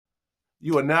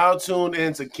You are now tuned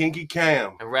into Kinky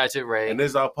Cam and Ratchet Ray. And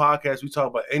this is our podcast. We talk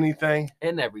about anything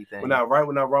and everything. We're not right,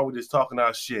 we're not wrong. We're just talking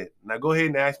our shit. Now go ahead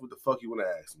and ask me what the fuck you want to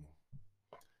ask me.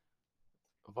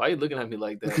 Why are you looking at me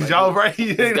like that? Because y'all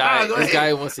ready? This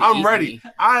guy wants to I'm ready. Me.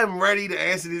 I am ready to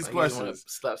answer these like questions.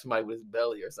 Slap somebody with his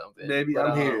belly or something. Baby,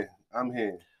 I'm here. I'm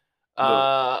here.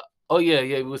 Oh yeah.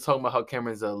 We was talking about how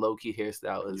Cameron's a low-key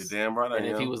hairstylist. You're damn right I am.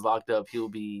 And if he was locked up, he'll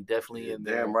be definitely in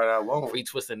there. Damn right I won't. Free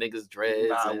twisting niggas' dreads.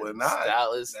 Nah, I would not.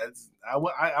 Stylist. I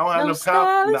don't have enough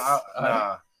time.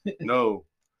 No.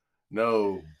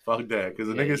 Fuck that. Because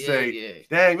the niggas say,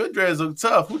 damn, your dreads look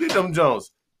tough. Who did them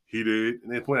Jones? He did.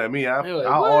 And they point at me. I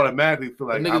automatically feel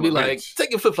like nigga be like,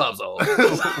 take your flip-flops off.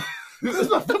 This is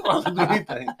not flip-flops to do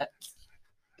anything.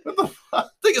 What the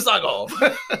fuck? Take your sock off.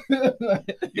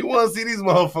 You want to see these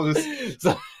motherfuckers?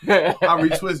 I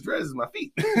retwist dresses with my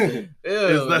feet.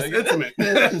 It's less intimate.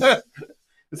 It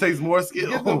takes more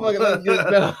skill. Get the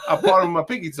fuck I part of my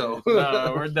pinky toe.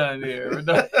 Nah, we're done here. We're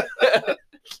done.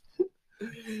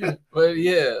 But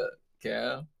yeah,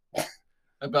 Cal,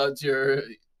 about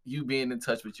you being in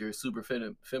touch with your super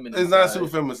feminine. It's not super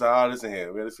feminine side. Listen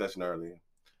here, we had a discussion earlier.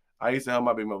 I used to help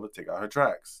my baby mother take out her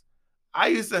tracks. I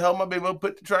used to help my baby mother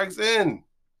put the tracks in.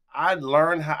 I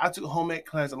took homemade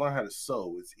class. I learned how to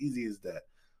sew. It's easy as that.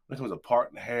 When it comes to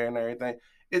parting the hair and everything,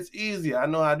 it's easy. I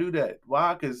know how to do that.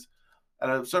 Why? Because at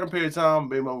a certain period of time,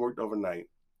 baby mother worked overnight.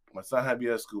 My son had to be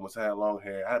at school. My son had long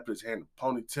hair. I had to put his hair in a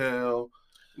ponytail.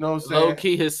 You know what I'm saying? Low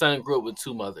key, his son grew up with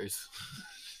two mothers.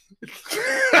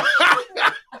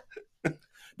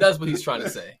 That's what he's trying to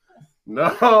say.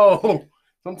 No.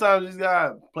 Sometimes you just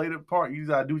gotta play the part. You just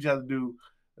gotta do what you have to do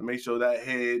and make sure that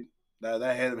head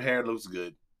of hair looks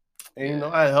good. And you know,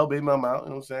 I helped baby mom out. You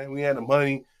know what I'm saying? We had the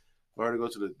money for her to go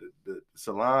to the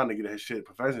salon to get her shit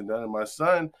professionally done. And my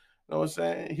son, you know what I'm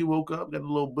saying? He woke up, got a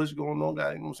little bush going on,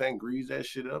 got, you know what I'm saying, grease that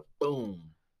shit up. Boom.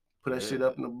 Put that shit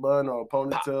up in a bun or a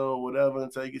ponytail or whatever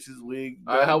until he gets his wig.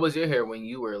 All right, how was your hair when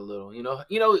you were little? You know,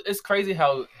 it's crazy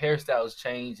how hairstyles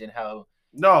change and how.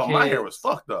 No, my hair was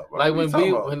fucked up. Like when it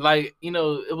was.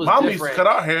 Mom used to cut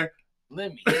our hair.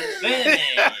 Let me finish.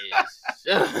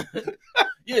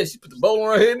 Yeah, she put the bowl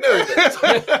on her head and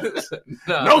everything.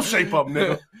 No shape up,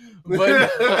 nigga.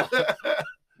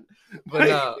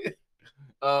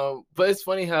 But it's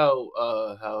funny how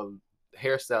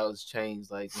hairstyles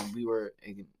change. Like when we were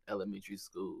in elementary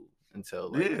school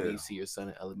until when you see your son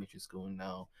in elementary school, and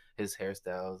now his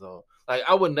hairstyles all like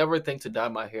I would never think to dye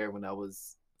my hair when I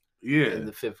was in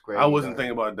the 5th grade. I wasn't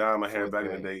thinking about dyeing my hair back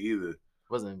in the day either.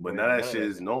 But now that shit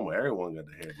is normal. Everyone got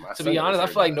the hair. To be honest, I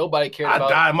feel like nobody cared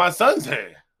about. I dyed my son's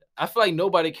hair. I feel like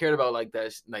nobody cared about like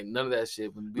that, like none of that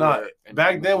shit. When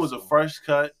back then was a fresh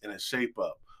cut and a shape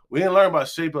up. We didn't learn about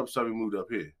shape up until we moved up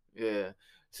here. Yeah.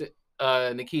 So,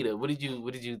 Nikita, what did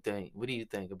you think? What do you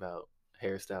think about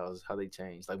hairstyles? How they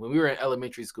changed? Like when we were in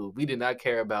elementary school, we did not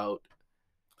care about.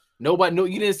 Nobody. No,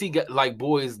 you didn't see like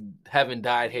boys having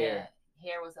dyed hair.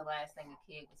 Hair was the last thing a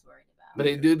kid was worried about. But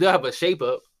they do have a shape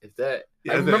up. If that,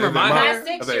 yeah, I remember my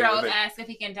 6-year-old asked if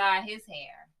he can dye his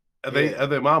hair. If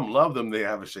their mom loved them, they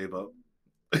have a shape up.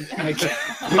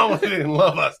 Mama didn't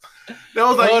love us. They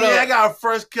was like, I got a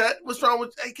fresh cut. What's wrong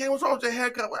with? Hey, Ken, what's wrong with your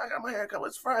haircut? Well, I got my haircut.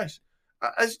 It's fresh.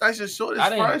 I should show this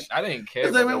fresh. I didn't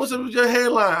care. Like, man, what's up with your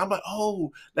hairline? I'm like,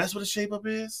 oh, that's what a shape up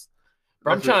is.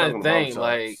 Bro, I'm trying to think.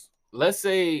 Like, let's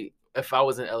say if I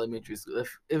was in elementary school,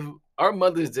 if our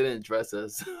mothers didn't dress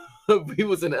us, we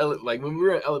was in like when we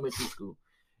were in elementary school,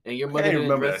 and your mother didn't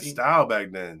remember dress that style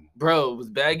back then. Bro, it was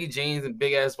baggy jeans and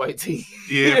big ass white tee.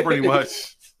 Yeah, pretty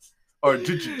much. Or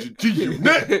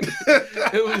G-Unit.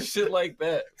 It was shit like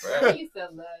that, bro. I used to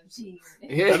love G-Unit.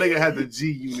 Yeah. That nigga had the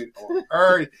G-Unit on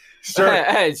her shirt.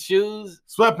 I had shoes.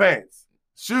 Sweatpants.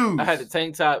 Shoes. I had the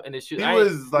tank top and the shoes.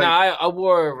 I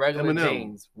wore regular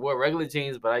jeans. Wore regular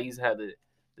jeans, but I used to have the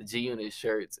G-Unit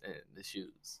shirts and the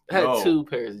shoes. I had 2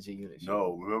 pairs of G-Unit shoes.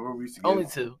 No, remember we used to get... Only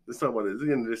 2. Let's talk about this. Let's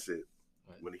get into this shit.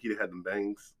 When he had them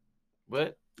bangs.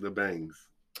 What? The bangs.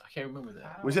 I can't remember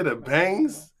that. When she had the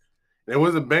bangs... It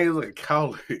wasn't bang, it was like a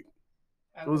cowlick.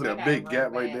 It was like a big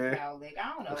gap right there. Cowlick.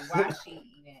 I don't know why she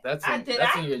even. That's in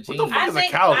your jeans. What the fuck is a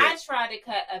cowlick? I tried to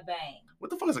cut a bang. What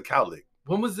the fuck is a cowlick?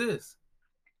 When was this?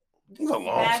 It was a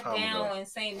long back time down ago. in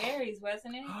St. Mary's,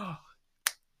 wasn't it?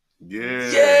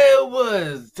 Yeah. Yeah, it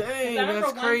was. Dang,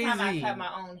 that's crazy. One time I cut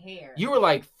my own hair. You were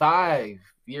like 5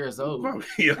 years old. Probably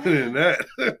younger than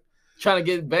that. Trying to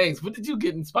get bangs. What did you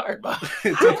get inspired by?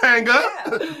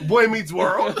 Topanga? Boy Meets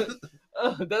World.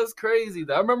 Oh, that's crazy.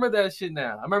 I remember that shit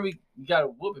now. I remember you got a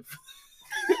whooping.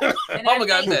 Mama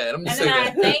got mad. I'm just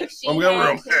saying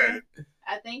that.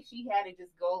 I think she had to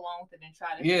just go along with it and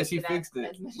try to. Yeah, she fixed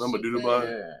it. Remember Doodle Ball?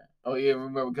 Yeah. Oh yeah,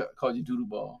 remember called you Doodle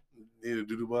Ball. Yeah,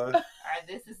 Doodle Ball. All right,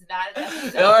 this is not an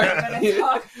episode. We're gonna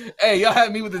talk. Hey, y'all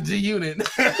had me with the G Unit.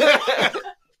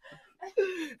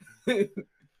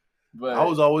 But I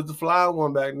was always the fly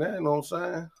one back then. You know what I'm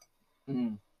saying?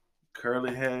 Mm.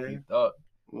 Curly hair. You know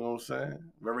what I'm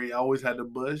saying? Very always had the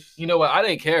bush. You know what? I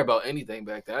didn't care about anything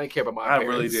back then. I didn't care about my I parents.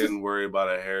 really didn't worry about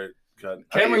a haircut. I Cameron,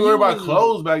 didn't worry you about was-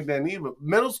 clothes back then either.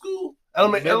 Middle school,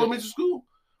 elementary school.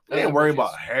 We didn't worry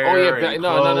about hair and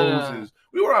clothes. And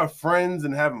we were our friends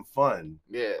and having fun.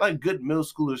 Yeah, like good middle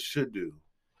schoolers should do.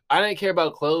 I didn't care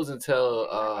about clothes until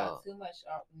too much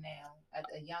now at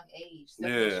a young age. Stuff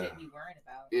Yeah. they shouldn't be worrying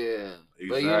about. yeah, Exactly.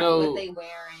 but you know what they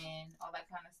wearing, all that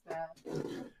kind of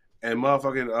stuff. And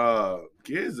motherfucking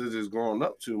kids are just growing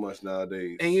up too much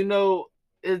nowadays. And you know,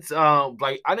 it's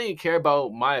like I didn't care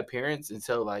about my appearance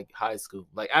until like high school.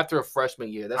 Like after a freshman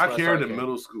year, that's when I cared in caring.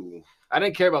 middle school. I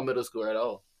didn't care about middle school at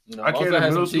all. You know, I cared in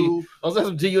middle school. I was at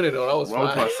some G Unit though. I was when I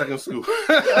went to my second school.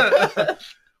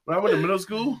 When I went to middle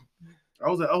school, I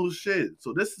was like, oh shit.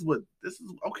 So this is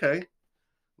okay.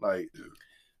 Like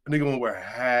a nigga wanna wear a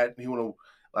hat. He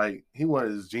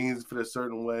wanted his jeans fit a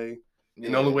certain way. Yeah.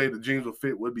 And the only way the jeans would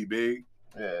fit would be big.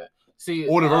 Yeah. See,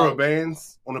 Or the rubber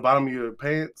bands on the bottom of your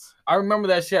pants. I remember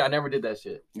that shit. I never did that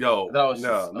shit. Yo,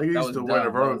 nigga used to wear the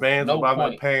rubber bands on the bottom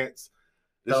of their pants.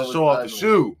 Just to show off the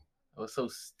shoe. It was so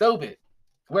stupid.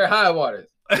 Wear high waters.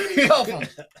 Cuff 'em.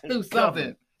 Do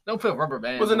something. Don't put rubber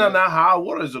bands. Wasn't that not high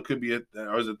waters? It could be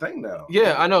or is a thing now.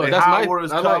 Yeah, I know. They That's high my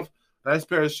waters I cuff, like. nice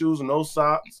pair of shoes and no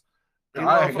socks.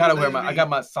 I gotta wear I got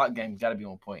my sock game. Gotta be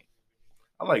on point.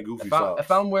 I like goofy socks.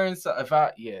 If I'm wearing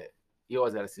you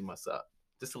always gotta see my sock.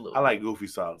 Just a little. I like goofy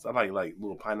socks. I like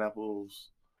little pineapples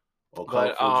or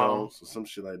colorful Jones or some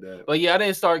shit like that. But yeah, I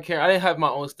didn't start caring. I didn't have my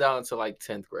own style until like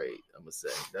 10th grade. I'm gonna say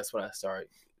that's when I started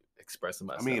expressing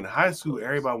myself. I mean, in high school,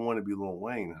 everybody wanted to be Lil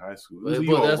Wayne. In high school, But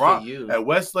that's for you. At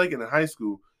Westlake and in high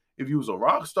school. If you was a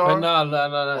rock star, no.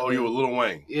 Oh, you were Lil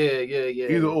Wayne. Yeah.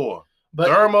 Either or. But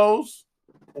thermals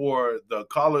or the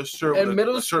collar shirt with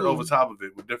a shirt over top of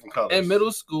it with different colors. In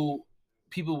middle school,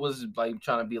 people was like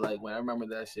trying to be like when I remember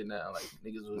that shit now. Like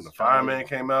niggas was when the fireman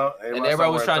came out, and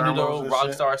everybody was trying to do their own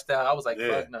rock star style. I was like,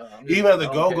 fuck no. Even the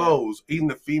Go-Go's, even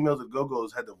the females at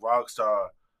Go-Go's had the rock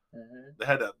star. Mm-hmm. They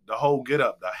had the whole get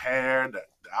up, the hair, the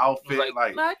outfit,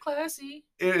 like not classy.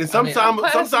 And sometimes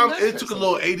it took a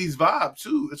little 80s vibe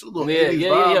too. It's a little 80s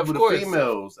vibe for the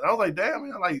females. And I was like, damn,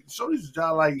 man, like Shorty's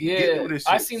job, like getting with this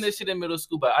shit. I seen this shit in middle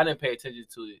school, but I didn't pay attention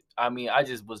to it. I mean, I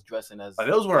just was dressing as like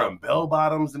they was wearing bell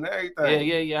bottoms and everything.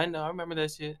 Yeah. I know. I remember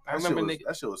that shit. That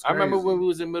shit was crazy. I remember when we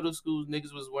was in middle school,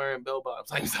 niggas was wearing bell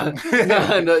bottoms. Like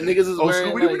niggas was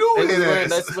wearing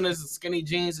that's when it's skinny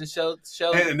jeans and shell.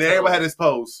 And everybody had this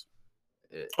pose.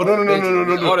 Oh no!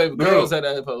 All the girls had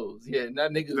that pose. Yeah,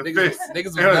 not niggas. Niggas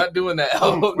was not doing that.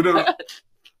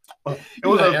 It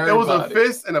was a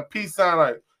fist and a peace sign,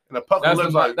 like and a pucker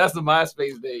lips. That's the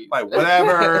MySpace days. Like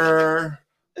whatever,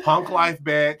 punk life,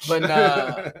 bitch. But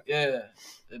nah, yeah.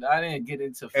 And I didn't get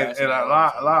into fashion. And a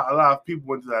lot of people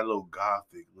went to that little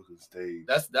gothic looking stage.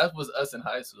 That was us in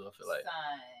high school. I feel like. Son,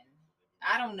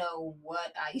 I don't know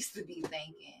what I used to be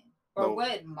thinking. Or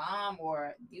what mom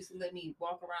used to let me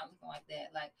walk around looking like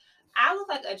that. Like, I look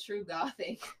like a true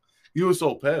gothic. You were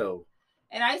so pale.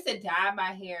 And I used to dye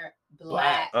my hair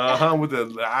black. With the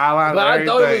eyeliner. But I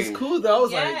thought it was cool though. I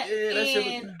was like, that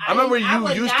shit was... I remember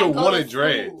you used to want to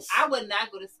dreads. I would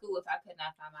not go to school if I could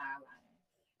not find my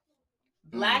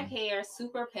eyeliner. Black hair,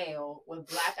 super pale with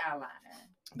black eyeliner.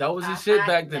 That was the shit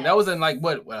back then. That was in like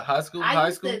what high school?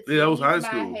 Yeah, that was high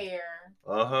school. My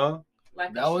hair.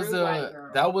 Like that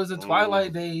was the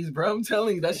Twilight days, bro. I'm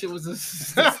telling you, that shit was a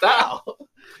style.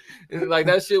 Like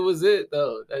that shit was it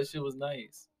though. That shit was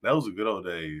nice. That was the good old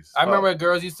days. I remember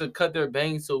girls used to cut their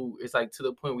bangs so it's like to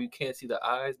the point where you can't see the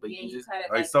eyes, but you just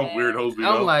like some weirdos we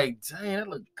know. I'm like, dang, that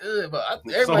look good, but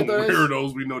some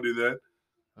weirdos we know did that.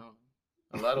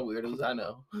 A lot of weirdos I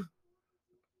know.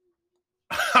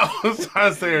 I was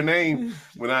trying to say her name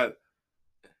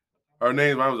her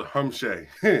name was Humshay.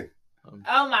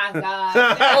 Oh my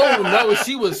god! Oh no,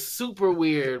 she was super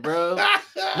weird, bro.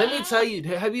 Let me tell you,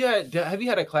 have you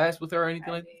had a class with her or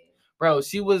anything like that? Bro,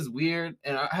 she was weird,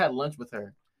 and I had lunch with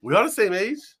her. We all the same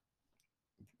age.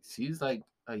 She's like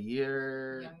a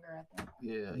year younger, I think.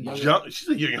 Yeah, younger. She's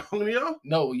a year younger than y'all?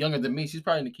 No, younger than me. She's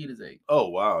probably Nikita's age. Oh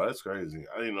wow, that's crazy.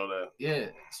 I didn't know that. Yeah,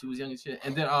 she was young as shit.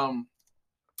 And then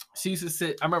she used to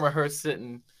sit. I remember her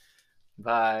sitting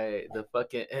by the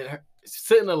fucking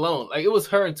sitting alone. Like it was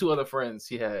her and two other friends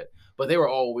she had, but they were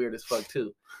all weird as fuck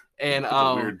too. And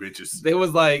weird bitches. They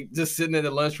was like just sitting in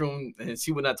the lunchroom, and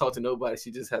she would not talk to nobody.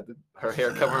 She just had her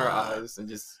hair cover her eyes and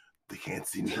just. They can't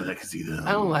see me, but I can see them.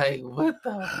 I'm like, what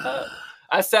the fuck?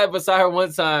 I sat beside her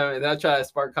one time and I tried to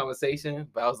spark conversation,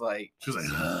 but I was like, she was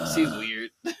like, she's weird.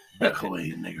 Back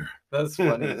away, nigger. That's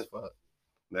funny as fuck.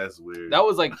 That's weird. That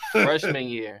was like freshman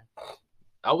year.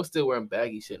 I was still wearing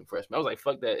baggy shit in freshman. I was like,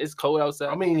 fuck that. It's cold outside.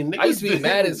 I mean, I used to be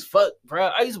mad as fuck, bro.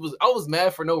 I was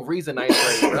mad for no reason. I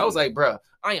was like, bro,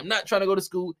 I am not trying to go to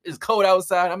school. It's cold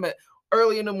outside. I'm at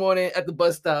early in the morning at the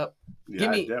bus stop.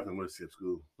 Yeah, I definitely would skip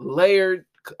school. Layered.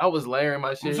 I was layering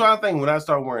my shit. I'm trying to think when I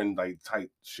started wearing like tight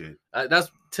shit.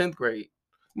 That's 10th grade.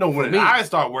 No, when I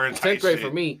start wearing tight 10th grade shit.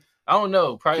 for me. I don't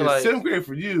know. Probably like 10th grade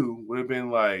for you would have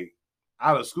been like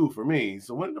out of school for me.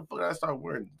 So when the fuck did I start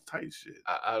wearing tight shit?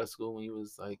 Out of school when you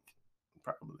was like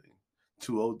probably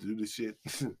too old to do this shit.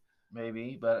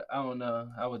 Maybe, but I don't know.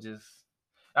 I would just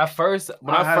at first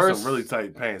when I had some really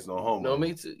tight pants, no homo. No,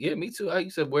 me too. Yeah, me too. I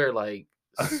used to wear like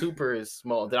super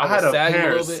small. Then I had a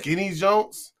pair of skinny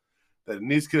jonts that the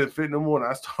knees couldn't fit no more, and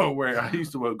I started wearing. I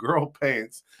used to wear girl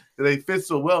pants that they fit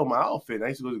so well in my outfit. And I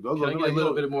used to go. Can I get a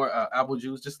little bit more apple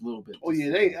juice, just a little bit. Oh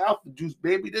yeah, they ain't apple juice,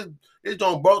 baby. This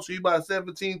don't broke to you by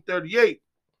 1738.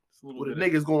 What the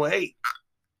niggas gonna hate?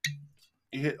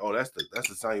 You hit. Oh, that's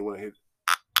the sign you want to hit.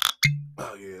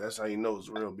 Oh yeah, that's how you know it's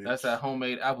real, bitch. That's that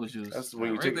homemade apple juice. That's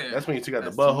when you take. That's when you take out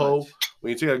the butthole.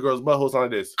 When you take out a girl's butthole, it's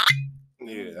like this.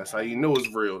 Yeah, that's how you know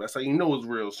it's real. That's how you know it's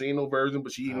real. She ain't no virgin,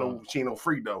 but she ain't no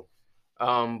freak though.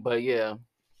 But yeah.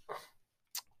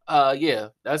 Yeah,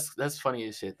 that's funny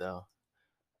as shit though.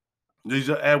 Did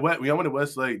you when I went to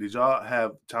Westlake, did y'all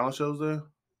have talent shows there?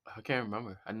 I can't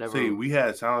remember. I never. See, we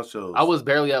had talent shows. I was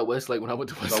barely at Westlake when I went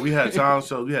to Westlake. So we had talent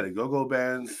shows. We had the go-go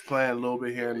bands playing a little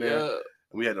bit here and there. Yeah.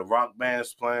 And we had the rock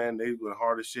bands playing. They went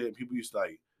hard as shit. People used to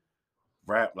like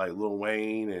rap like Lil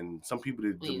Wayne, and some people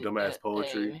did dumbass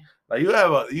poetry. Like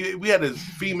we had this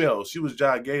female. She was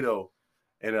Jai Gato,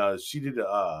 and she did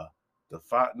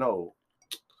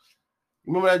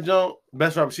remember that jump?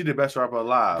 Best rapper. She did Best Rapper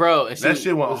Alive, bro. And that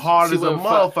shit went hard as a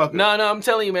motherfucker. No, I'm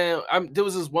telling you, man. There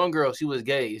was this one girl. She was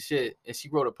gay as shit, and she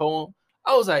wrote a poem.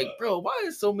 I was like, bro, why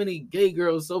is so many gay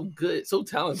girls so good, so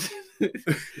talented?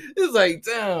 It's like,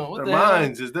 damn, what the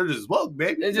hell? They're just woke,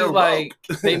 baby. It's just like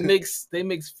they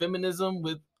mix feminism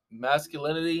with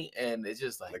masculinity, and it's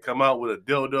just like they come out with a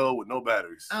dildo with no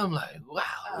batteries. I'm like, wow,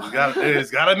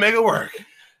 it's gotta make it work.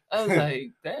 I was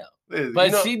like, damn.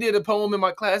 But she did a poem in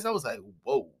my class. I was like,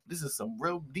 whoa, this is some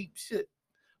real deep shit.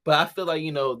 But I feel like,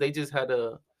 they just had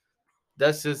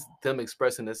that's just them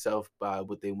expressing themselves by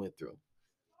what they went through.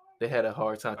 They had a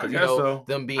hard time because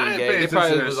them being gay. They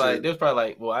was probably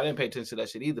like, well, I didn't pay attention to that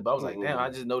shit either. But I was like, damn, I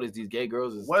just noticed these gay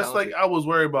girls. Westlake, I was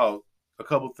worried about a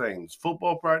couple things: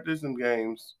 football practice and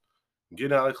games,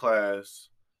 getting out of class,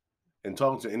 and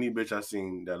talking to any bitch I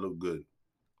seen that looked good.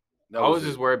 I was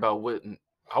just worried about what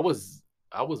I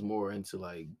was more into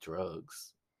like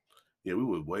drugs. Yeah, we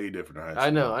were way different in high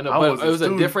school. I know, but it was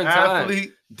a different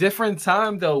time. Different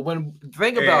time though.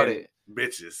 Think about it,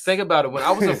 bitches. Think about it. When I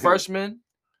was a freshman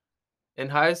in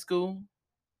high school,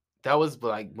 that was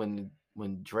like when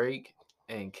Drake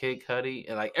and Kid Cudi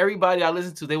and like everybody I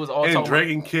listened to, they was all talking.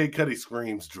 Drake and Kid Cudi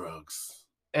screams drugs.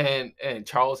 And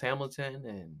Charles Hamilton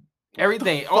and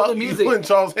everything, all the music. When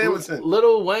Charles Hamilton,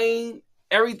 Lil Wayne.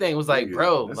 Everything was like,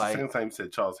 bro. That's like the same time you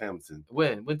said Charles Hamilton.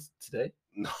 When today?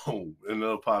 No, in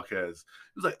another podcast.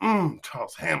 He was like,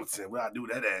 Charles Hamilton, what I do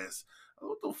with that ass?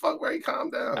 What the fuck, Ray? Calm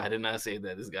down. I did not say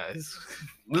that. This guy's.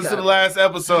 Listen to the last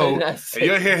episode, and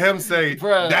you'll hear him say,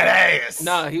 that ass.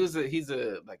 Nah, he's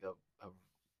a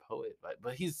poet,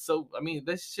 but he's so. I mean,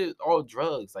 that shit all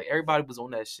drugs. Like everybody was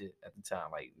on that shit at the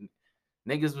time. Like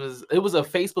niggas it was a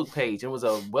Facebook page. It was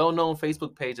a well-known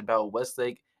Facebook page about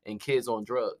Westlake and kids on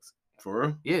drugs. For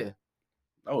real? Yeah.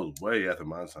 That was way after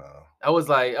my time. I was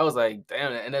like,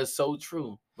 damn, and that's so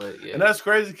true. But yeah. And that's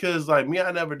crazy because like me,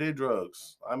 I never did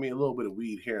drugs. I mean a little bit of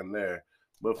weed here and there.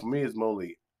 But for me it's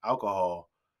mostly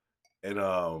alcohol. And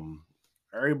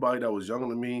everybody that was younger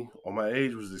than me or my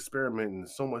age was experimenting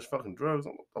so much fucking drugs.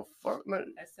 What the fuck,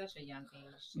 man? At such a young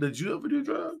age. Did you ever do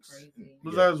drugs? Crazy.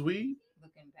 Besides weed?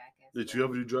 Looking back at Did you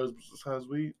ever do drugs besides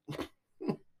weed?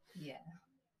 Yeah.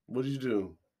 What did you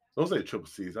do? Don't say triple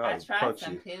C's. I tried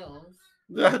some pills.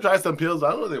 I tried some pills. I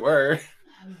don't know what they were.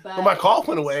 But my cough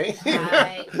went away.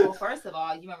 Well, first of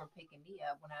all, you remember picking me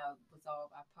up when I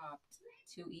popped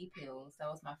 2 pills. That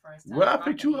was my first time. Where I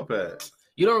picked you up at?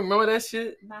 You don't remember that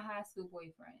shit? My high school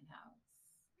boyfriend house.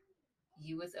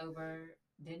 You was over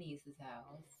Denise's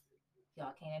house.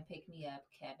 Y'all came and picked me up.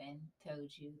 Kevin told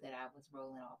you that I was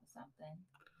rolling off of something.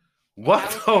 What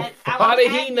the fuck? How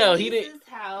did he know? He didn't.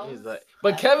 He's like,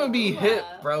 but Kevin be hip,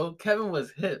 bro. Kevin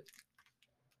was hip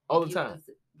all the time.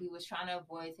 We was trying to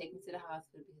avoid taking to the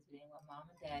hospital because we didn't want mom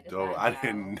and dad to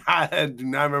find out. I do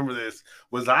not remember this.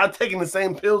 Was I taking the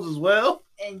same pills as well?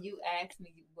 And you asked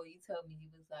me, well, you told me, you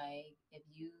was like, if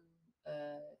you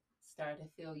started to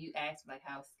feel, you asked like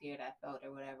how scared I felt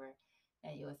or whatever.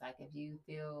 And you was like, if you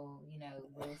feel, a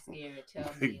little scared, tell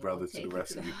me. Big brothers to the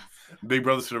rescue. Big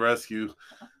brothers to the rescue.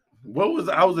 What was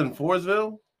I was in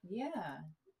Forestville? Yeah.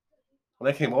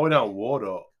 When I came all the way down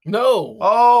Waldorf. No.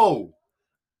 Oh.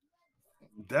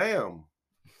 Damn.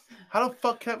 How the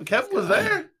fuck Kevin was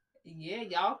there? Yeah,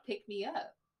 y'all picked me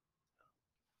up.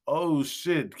 Oh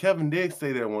shit. Kevin did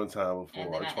stay there one time before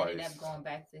and then or I twice. Ended up going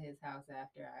back to his house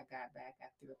after I got back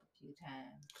after a few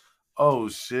times. Oh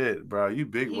shit, bro. You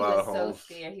big wild He was homes. so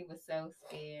scared. He was so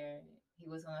scared. He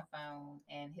was on the phone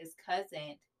and his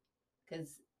cousin,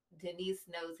 because Denise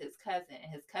knows his cousin,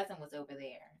 and his cousin was over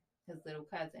there. His little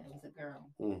cousin, it was a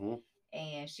girl. Mm-hmm.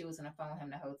 And she was on the phone with him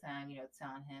the whole time,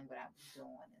 telling him what I was doing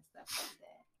and stuff like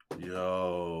that.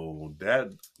 Yo, that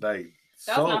was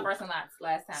my first and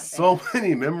last time. So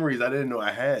many memories I didn't know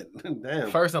I had.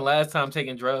 Damn. First and last time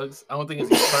taking drugs. I don't think it's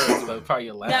your first, but probably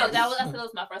your last. No, that was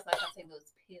my first and last time taking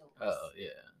those pills. Oh yeah.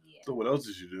 So what else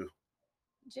did you do?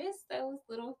 Just those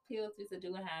little pills we used to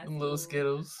do in high school. Little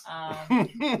Skittles.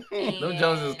 Them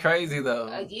Jones is crazy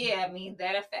though. Yeah, I mean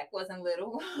that effect wasn't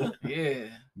little. Yeah.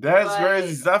 That's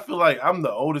crazy. I feel like I'm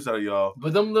the oldest out of y'all.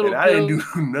 But them little pills, I didn't do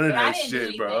none of that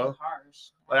shit, bro.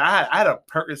 Harsh. Like I had a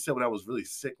Percocet when I was really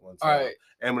sick one time. All right.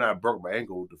 And when I broke my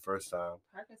ankle the first time.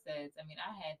 Percocets, I mean,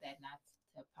 I had that not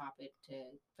to pop it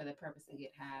for the purpose to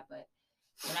get high, but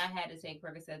when I had to take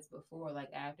Percocets before,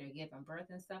 like after giving birth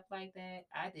and stuff like that,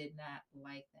 I did not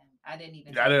like them. I didn't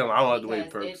even. I don't like the way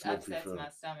Percocets it upsets my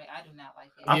stomach. I do not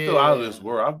like it. I feel out of this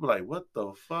world. I'd be like, what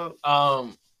the fuck? I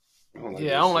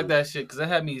don't like that shit because it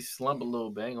had me slump a little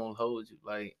bit. I ain't gonna hold you.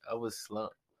 Like I was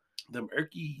slumped. Them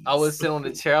erkies. I was sitting on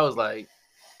the chair.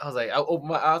 I opened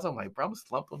my eyes. I'm like, bro, I'm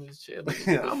slumped on this chair. Like,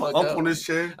 I'm an uncle on this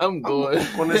chair. I'm good.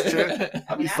 On this chair.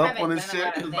 I be slumped on this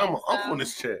chair. I'm an uncle on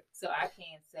this chair. So I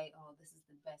can't say, oh, this is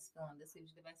the best feeling. This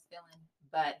is the best feeling.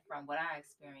 But from what I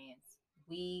experienced,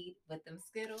 weed with them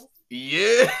Skittles.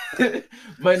 Yeah.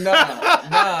 But no.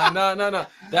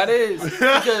 That is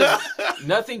because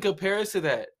nothing compares to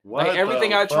that. What like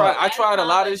everything I tried a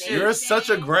lot of shit. You're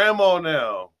such a grandma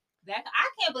now. I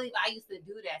can't believe I used to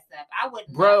do that stuff. I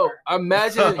wouldn't. Bro,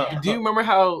 imagine. Do you remember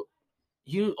how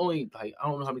you only I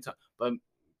don't know how many times, but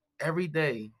every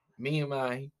day, me and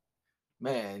my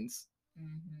mans,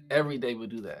 every day we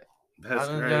do that. That's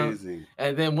crazy.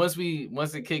 And then once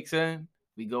it kicks in,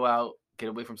 we go out, get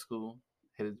away from school,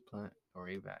 hit a plant, or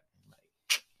right back.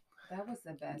 That was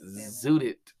the best. Zoot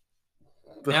it.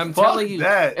 I'm telling you.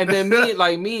 That. And then me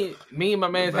and my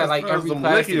man had like every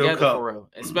class together for real.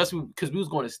 Especially because we was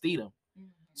going to Steedham.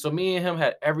 So me and him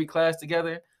had every class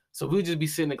together. So we'd just be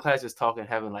sitting in class just talking,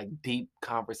 having like deep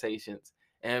conversations.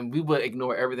 And we would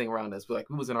ignore everything around us. We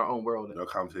was in our own world. No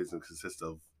conversation consists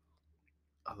of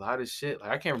a lot of shit.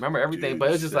 Like I can't remember everything, but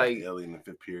it was just like in the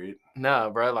fifth period. Nah,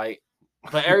 bro. Like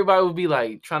but everybody would be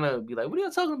like trying to be like, what are y'all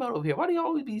talking about over here? Why do y'all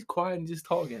always be quiet and just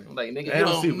talking? I'm like, nigga, you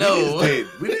don't know.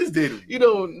 We just did. You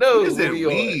don't know. We just did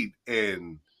weed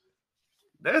and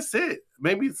that's it.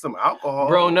 Maybe some alcohol.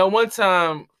 Bro, no, one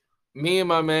time, me and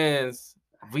my mans,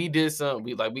 we did some.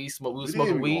 We was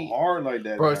smoking weed. Hard like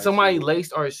that. Bro, somebody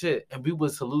laced our shit and we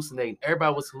was hallucinating.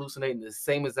 Everybody was hallucinating the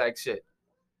same exact shit.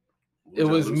 It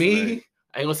was me.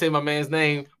 I ain't gonna say my man's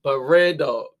name, but Red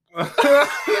Dog.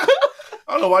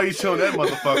 I don't know why you showing that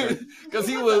motherfucker. Because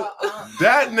he was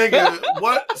that nigga.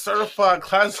 What certified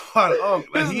classified unk?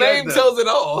 His name tells it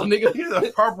all, nigga. He's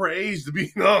a proper age to be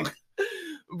an unk.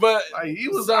 But like he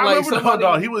was. I remember the hot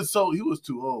dog. He was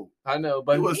too old. I know,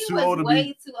 but he was too old to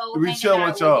be chilling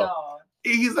with y'all.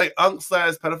 He's like unk /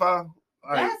 pedophile.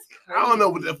 Like, that's crazy. I don't know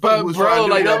what the fuck he was trying to do.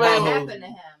 Like that happened to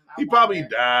him. He probably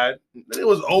died. It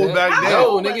was old back then.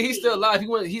 No, nigga, he's still alive.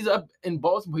 He's up in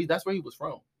Baltimore. That's where he was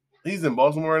from. He's in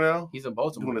Baltimore now. He's in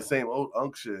Baltimore doing the same old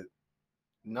unk shit.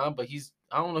 No, but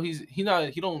I don't know. He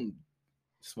don't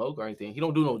smoke or anything. He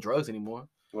don't do no drugs anymore.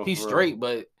 Well, he's straight,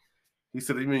 but he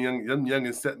said even young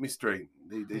and set me straight.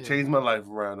 They changed my life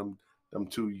around them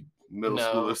two middle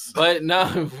schoolers. But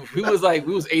no, we was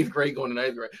 8th grade going to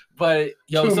 9th grade. But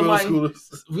yo,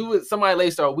 somebody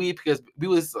laced our weed because we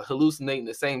was hallucinating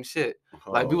the same shit.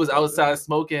 Like we was outside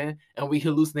smoking and we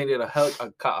hallucinated a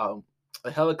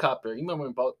helicopter. You remember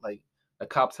about like a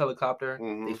cop's helicopter?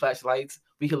 Mm-hmm. They flash lights.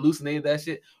 We hallucinated that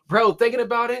shit, bro. Thinking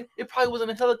about it, it probably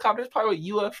wasn't a helicopter. It's probably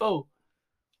a UFO.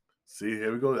 See,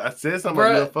 here we go. I said something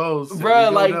about UFOs.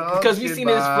 Bro, like, because we seen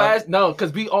his flash. No,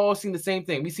 because we all seen the same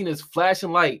thing. We seen his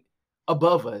flashing light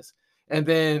above us. And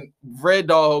then Red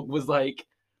Dog was like,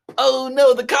 oh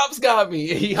no, the cops got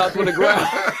me. And he hopped on the ground.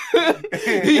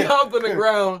 He hopped on the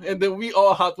ground. And then we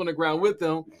all hopped on the ground with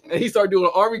him. And he started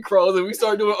doing army crawls. And we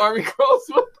started doing army crawls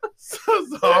with us.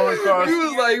 Army crawls. He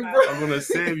was like, bro, I'm going to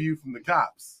save you from the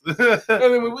cops. And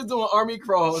then when we was doing army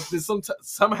crawls, then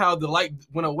somehow the light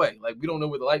went away. Like, we don't know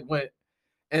where the light went.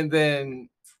 And then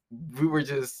we were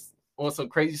just on some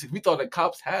crazy shit. We thought the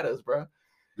cops had us, bro.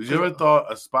 Did you ever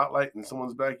thought a spotlight in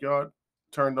someone's backyard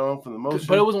turned on from the motion?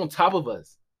 But it was on top of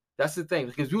us. That's the thing.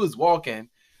 Because we was walking.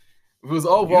 We was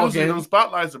all walking. Usually them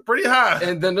spotlights are pretty high.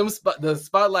 And then the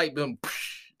spotlight been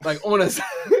like on us.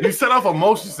 You set off a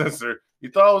motion sensor. You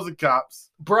thought it was the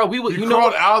cops. Bro, you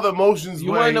crawled out of the motions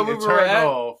you way want to know where and we were turned at?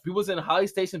 off. We was in Holly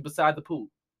Station beside the pool.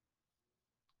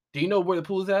 Do you know where the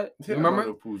pool's at? Yeah, you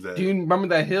remember? Do you remember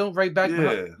that hill right back?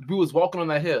 Yeah. We was walking on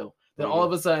that hill. Then all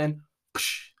of a sudden,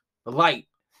 the light.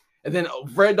 And then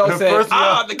Red Dog said,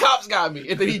 the cops got me.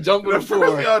 And then he jumped on the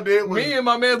floor. Y'all did was me and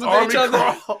my man looked at each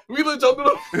other. We looked jumping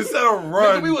on instead of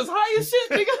running. Nigga, we was high as shit,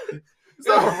 nigga.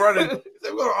 Instead of running, we're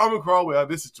going to army crawl without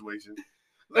this situation.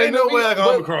 Ain't no way I can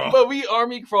army crawl. But we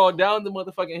army crawled down the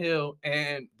motherfucking hill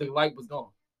and the light was gone.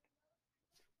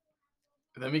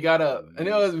 And then we got up. And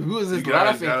we was just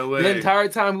laughing. The entire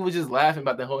time we was just laughing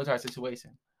about the whole entire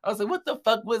situation. I was like, what the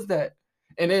fuck was that?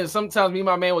 And then sometimes me and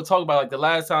my man would talk about like the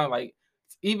last time, like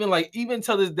even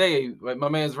till this day, like my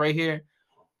man's right here,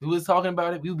 who was talking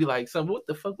about it, we would be like, son, what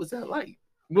the fuck was that light?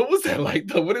 What was that light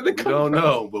though? What did it come from? Don't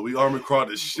know, but we army crawled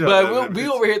the shit. But we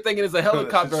over here thinking it's a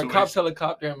helicopter, a cop's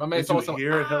helicopter. And my man saw something. Did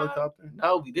you hear a helicopter?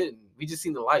 No, we didn't. We just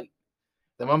seen the light.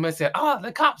 Then my man said,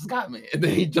 the cops got me. And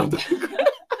then he jumped on the ground.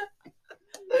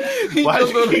 Why did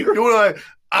you keep doing like,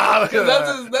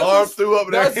 that's threw up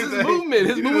and that's everything. His movement.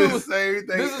 His movement was the same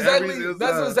thing.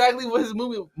 That's exactly what his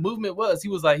movement was. He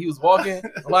was walking,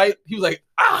 like, he was like,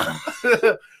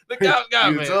 the cops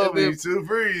got me. You told me to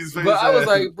freeze. But I was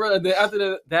like, bro, then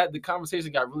after that, the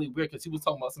conversation got really weird because he was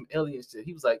talking about some alien shit.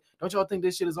 He was like, don't y'all think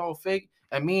this shit is all fake?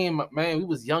 And me and my man, we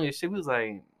was young as shit. We was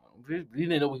like, we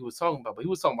didn't know what he was talking about, but he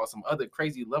was talking about some other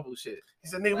crazy level shit. He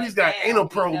said, nigga, we just got anal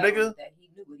probe, nigga. That he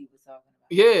knew what he was talking about.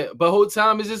 Yeah, but whole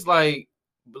time it's just like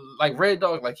Red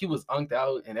Dog, like he was unked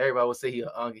out, and everybody would say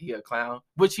he a clown,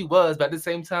 which he was, but at the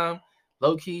same time,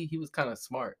 low key, he was kind of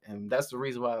smart, and that's the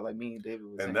reason why, like, me and David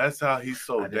was. And that's how he's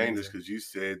so dangerous, because you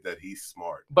said that he's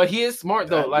smart. But he is smart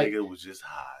though. Like, nigga was just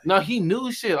high. No, he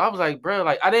knew shit. I was like, bro,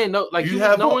 like I didn't know. Like you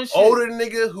have an older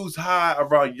nigga who's high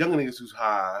around young niggas who's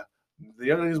high. The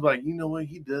young niggas be like, you know what?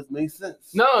 He does make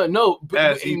sense. No.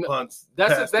 As he punts.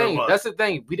 That's the thing. That's the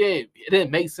thing. It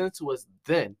didn't make sense to us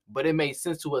then, but it made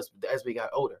sense to us as we got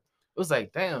older. It was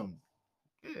like, damn.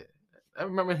 Yeah, I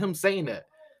remember him saying that.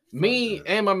 Me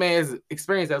and my man's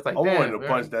experience. I was like, I wanted to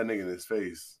punch that nigga in his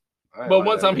face. But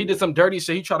one time he did some dirty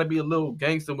shit. He tried to be a little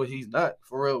gangster, but he's not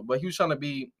for real. But he was trying to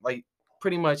be like,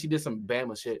 pretty much. He did some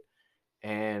Bama shit.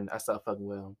 And I stopped fucking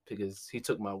with him because he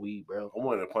took my weed, bro. I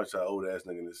wanted to punch that old ass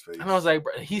nigga in his face. And I was like,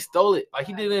 bro, he stole it. Like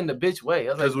he did it in the bitch way.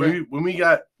 I was like, when we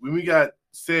got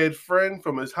said friend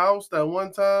from his house that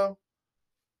one time.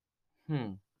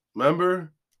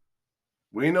 Remember?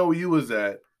 We didn't know where you was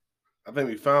at. I think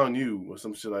we found you or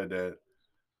some shit like that.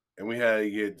 And we had to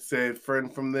get said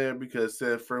friend from there because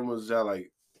said friend was just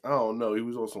like, I don't know, he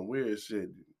was on some weird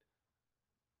shit.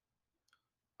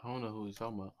 I don't know who he's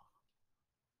talking about.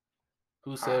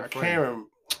 Who said I can't remember.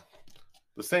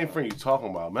 The same friend you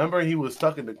talking about. Remember he was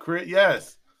stuck in the crib?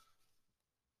 Yes.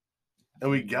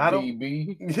 And we got him.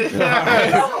 DB.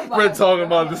 Yeah. We're talking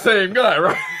about the same guy,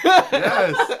 right?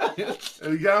 Yes.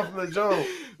 And we got him from the jump.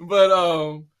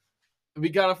 But we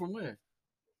got him from where?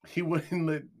 He went in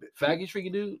the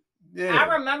faggotry dude. Yeah.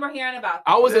 I remember hearing about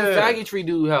that. I was in faggotry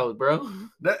dude house, bro.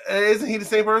 Isn't he the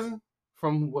same person?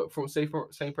 From what? Same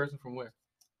person from where?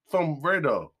 From Red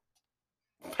Dog.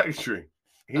 Faggotry.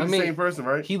 He's the same person,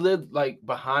 right? He lived like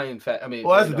behind well,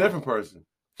 that's a different person.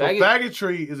 So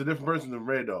faggotry is a different person than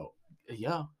Red Dog.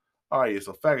 Yeah. All right,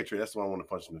 so faggotry, that's the one I want to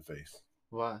punch in the face.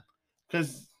 Why?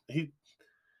 Because we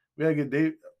had to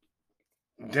get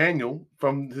Daniel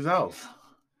from his house.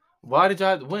 Why did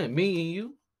y'all win? Me and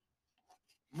you?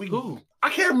 Who? I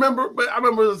can't remember, but I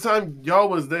remember the time y'all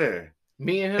was there.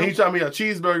 Me and him? And he tried me out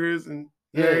cheeseburgers and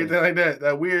everything like that.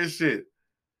 That weird shit.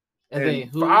 And then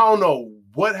who? I don't know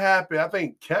what happened. I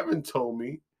think Kevin told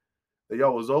me that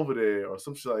y'all was over there or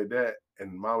some shit like that.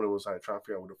 And Mom was like trying to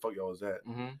figure out where the fuck y'all was at.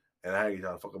 Mm-hmm. And I ain't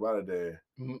trying to fuck about it there.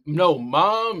 No,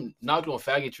 mom knocked on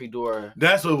faggotry door.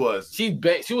 That's what it was. She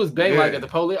was banging like at the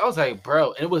police. I was like,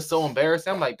 bro, and it was so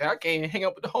embarrassing. I'm like, I can't hang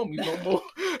out with the homies no more.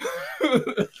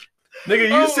 Nigga,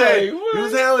 you said you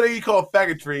was having what you call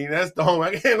faggotry. That's the home.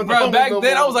 I can't with the bro, back no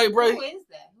then more. I was like, bro. Who is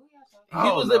that? He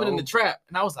was living in the trap,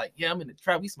 and I was like, "Yeah, I'm in the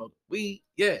trap. We smoke weed,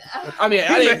 yeah." I mean,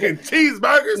 I didn't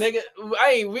cheeseburgers, nigga.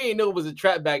 We ain't know it was a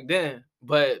trap back then,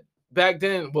 but back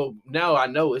then, well, now I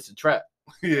know it's a trap.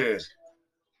 Yeah.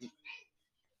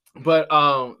 But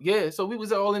yeah. So we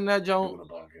was all in that joint.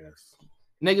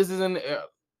 Niggas is in the air.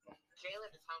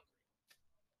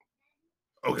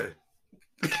 Okay.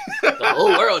 The whole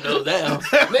world knows that.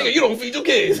 Nigga, you don't feed your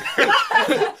kids.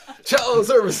 Child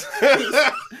service.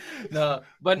 No,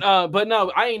 but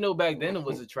no, I ain't know back then it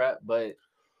was a trap, but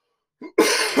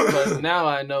now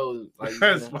I know. Like,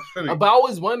 that's funny. But I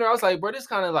always wonder. I was like, bro, this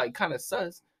kind of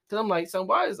sus. Cause I'm like, son,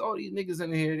 why is all these niggas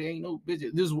in here? There ain't no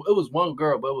bitches. It was one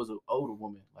girl, but it was an older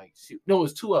woman. Like, it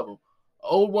was two of them, an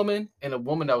old woman and a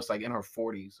woman that was like in her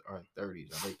 40s or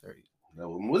 30s or late 30s. That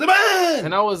was a man.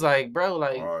 And I was like, bro,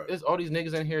 like, there's all these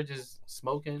niggas in here just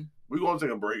smoking. We're gonna take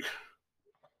a break.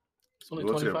 It's only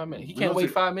 25 minutes. He can't wait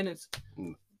 5 minutes.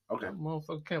 Okay. That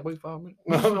motherfucker can't wait 5 minutes.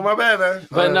 My bad, man.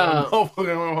 But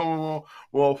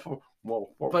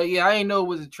but yeah, I ain't know it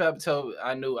was a trap until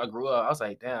I knew I grew up. I was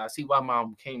like, damn, I see why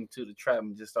mom came to the trap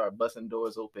and just started busting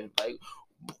doors open, like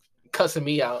cussing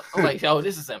me out. I'm like, yo,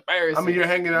 this is embarrassing. I mean, you're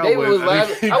hanging out David with. was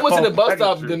laughing. I went to the bus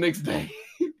stop the next day.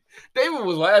 David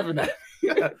was laughing at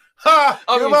me.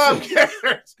 Your mom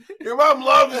cares. Your mom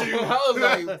loves you. I was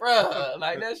like, bruh,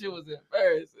 like that shit was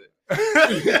embarrassing.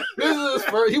 This is his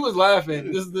first, he was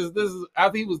laughing. This is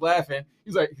after he was laughing.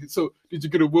 He's like, so did you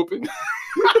get a whooping?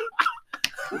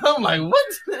 I'm like,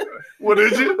 what? What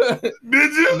did you? Did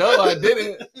you? No, I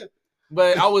didn't.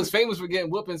 But I was famous for getting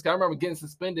whoopings. I remember getting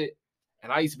suspended,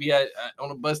 and I used to be on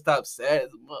the bus stop sad as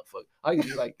a motherfucker. I used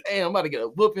to be like, damn, I'm about to get a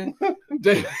whooping.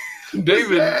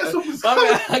 David,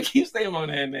 I keep saying my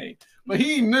name, but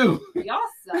he knew. Y'all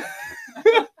suck.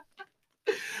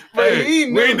 But he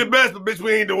knew. We ain't the best, but bitch,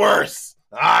 we ain't the worst.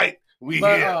 All right, we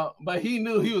here. But he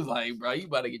knew. He was like, bro, you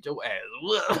about to get your ass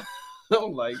whooped.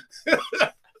 I'm like,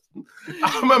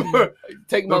 I remember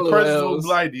take my the little principal L's. was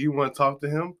like, do you want to talk to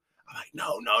him? I'm like,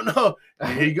 no.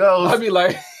 And here he goes. I'd be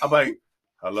like,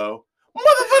 hello?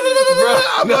 Motherfucker.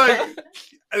 I'm No. like,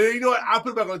 and you know what? I put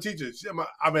it back on the teacher.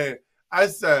 I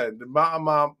said, my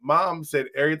mom said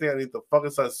everything I need to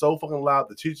fucking say so fucking loud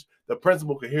the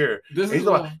principal could hear. He's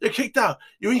like, you're kicked out.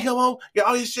 You ain't come home, get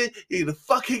all your shit, you're the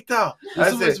fuck kicked out.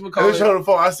 I said, on the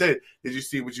phone, I said, did you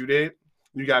see what you did?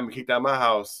 You got me kicked out of my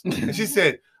house. And she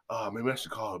said, oh, maybe I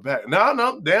should call her back.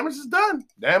 No, damage is done.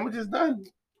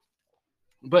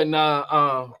 But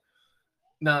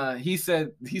he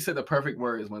said the perfect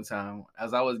words one time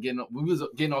as we was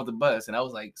getting off the bus, and I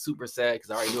was like super sad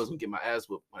because I already knew I was gonna get my ass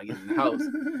whooped when I get in the house.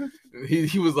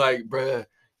 he was like, bruh,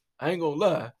 I ain't gonna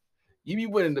lie, you be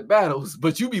winning the battles,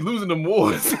 but you be losing the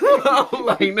wars. I'm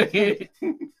like, nigga,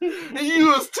 you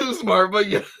was too smart, but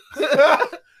yeah.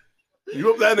 You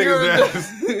whoop that nigga's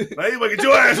ass. Now you might get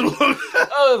your ass whooped.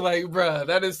 I was like, bruh,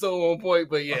 that is so on point,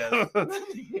 but yeah.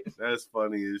 That's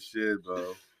funny as shit,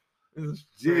 bro.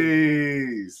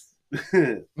 Jeez.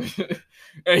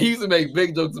 And he used to make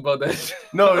big jokes about that shit.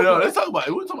 No, let's talk about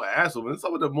it. We're talking about ass whooping. Let's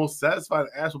talk about the most satisfying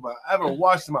ass whooping I ever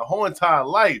watched in my whole entire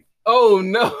life. Oh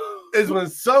no. Is when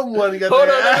someone got their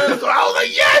ass. I was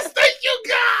like, yes, thank you,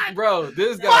 God. Bro,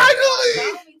 this guy.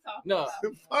 Finally. No.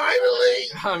 Finally.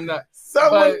 I'm not.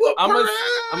 Someone I'm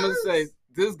gonna say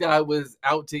this guy was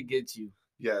out to get you.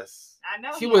 Yes. I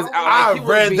know. He was out. I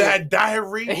read that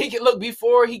diary. And he could look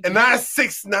before he. And I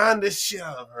 6'9" the shit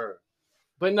out of her.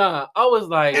 But nah, I was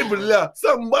like, it was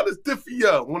something about is different for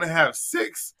you. Want to have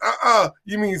sex?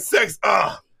 You mean sex?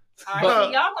 All right,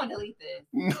 so y'all gonna delete this?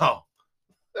 No.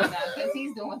 Because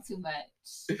he's doing too much.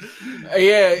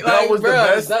 Yeah, that like, was bro, the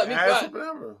best ass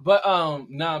ever.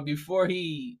 But before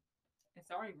he. It's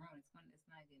already ruined.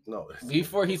 No.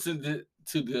 Before he said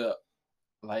to the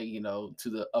like, you know, to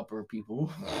the upper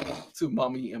people, to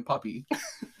mommy and poppy.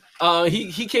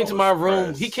 He came to my room.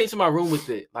 Pressed. He came to my room with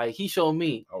it. Like, he showed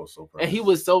me. I was so pressed. And he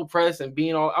was so pressed and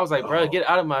being all. I was like, bro, get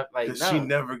out of my like. She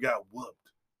never got whooped.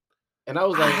 And I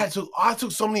was like, I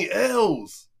took so many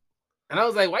L's. And I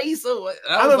was like, why you so?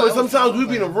 I remember sometimes we'd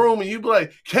be in a room and you'd be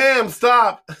like, Cam,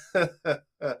 stop.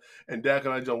 And Dak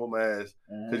and I jump with my ass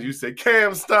because you said,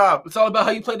 Cam, stop. It's all about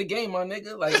how you play the game, my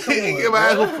nigga. Like, come on, get my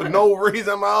ass whooped for no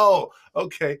reason at all.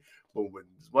 Okay. But when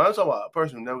I'm talking about a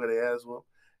person who never got their ass whooped,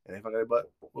 and if I got a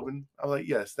butt whooping, I was like,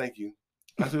 yes, thank you.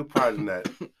 I took pride in that.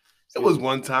 It was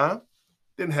one time.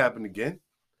 Didn't happen again.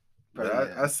 But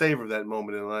I savor that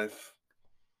moment in life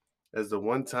as the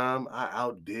one time I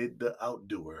outdid the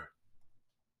outdoer.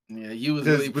 Yeah, you was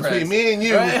really between me and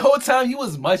you, the whole time he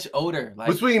was much older. Like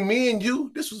between me and you,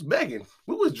 this was Megan.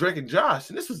 We was Drake and Josh,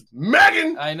 and this was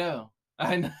Megan. I know.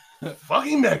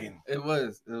 Fucking Megan. It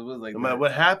was like no matter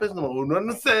what happens, no matter what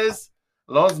nothing says,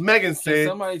 as long as Megan said.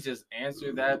 Somebody just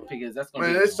answer that because that's gonna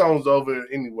be this song's over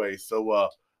anyway. So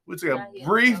we'll take a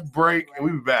brief break and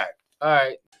we'll be back. All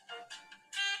right.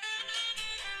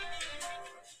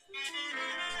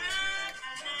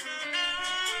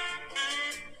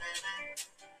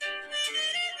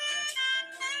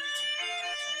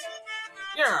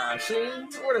 Yeah, see?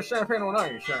 What a champagne on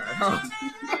ice,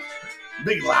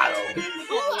 Big Lotto.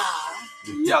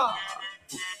 Yeah.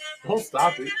 Don't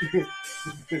stop it.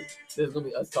 There's gonna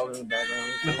be us talking in the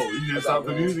background. No, you just stop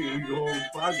the music and we go on the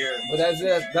podcast. But that's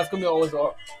it. That's gonna be always.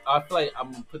 I feel like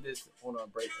I'm gonna put this on a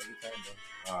break every time.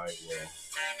 Though. All right,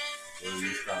 well,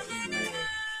 you stop it.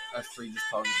 Us three just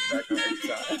talking in the background every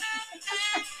time.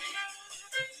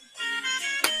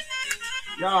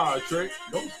 Y'all, Trick,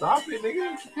 don't stop it,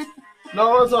 nigga.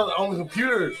 No, it's on the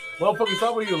computer. Motherfucker,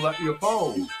 stop with your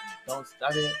phone. Don't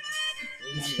stop it.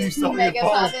 You stop your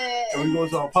phone. And we go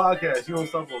to our podcast. You don't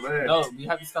stop on that. No, we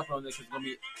have to stop on this because it's gonna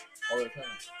be all the time.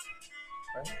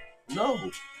 Right?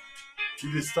 No.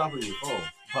 You just stop on your phone.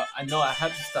 But I know I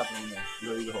have to stop on there.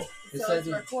 No, you don't. So it's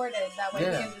recorded. That way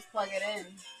you can just plug it in.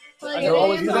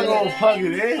 You're gonna plug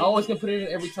it in. I always can put it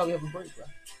in every time we have a break, bro.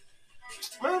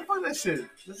 Man, fuck that shit.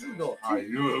 Let's just go. All right,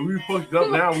 we fucked up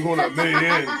now. We're going to $1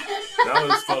 million. Now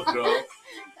it's fucked up.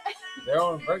 They're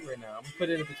on break right now. I'm gonna put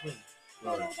it in between.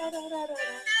 All right.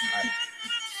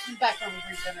 Back from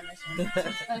brief intermission.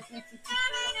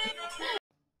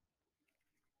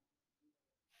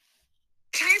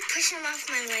 Can I push him off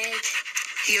my leg?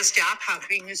 He'll stop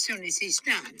hugging as soon as he's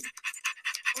done.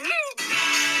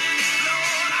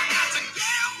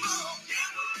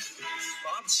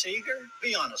 Bob Seger?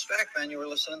 Be honest, back then you were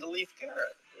listening to Leaf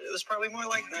Garrett. It was probably more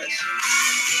like this.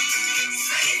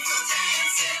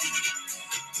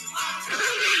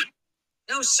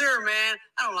 No, sir, man.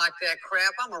 I don't like that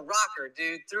crap. I'm a rocker,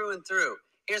 dude, through and through.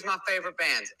 Here's my favorite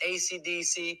bands.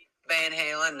 AC/DC, Van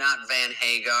Halen, not Van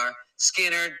Hagar,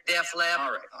 Skinner, Def Leppard.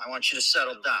 All right, I want you to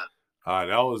settle down. All right,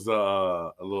 that was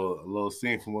a little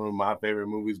scene from one of my favorite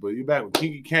movies. But you're back with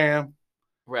Kinky Cam,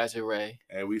 Ratchet Ray,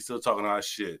 and we still talking our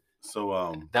shit.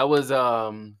 So that was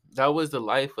the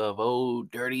life of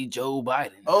old dirty Joe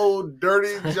Biden. Old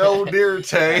dirty Joe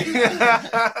Dirte.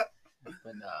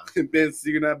 But nah. Ben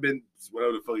Seeger, not Ben,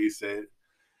 whatever the fuck he said.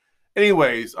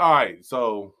 Anyways, all right,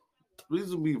 so this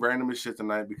will be random as shit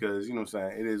tonight because you know what I'm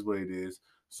saying, it is what it is.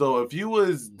 So if you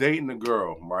was dating a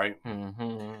girl, right,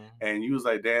 and you was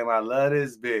like, damn, I love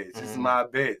this bitch. This is my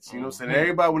bitch. You know what I'm saying?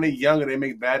 Everybody, when they're younger, they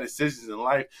make bad decisions in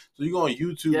life. So you go on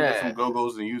YouTube, get some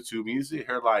go-go's on YouTube, and you see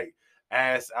her, like,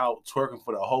 ass out twerking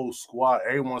for the whole squad.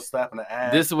 Everyone slapping the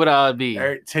ass. This is what I would be.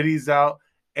 Titties out.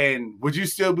 And would you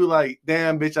still be like,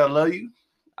 damn, bitch, I love you?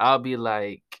 I'll be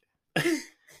like,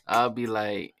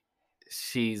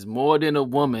 she's more than a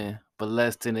woman, but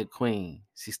less than a queen.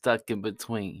 She's stuck in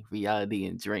between reality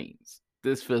and dreams.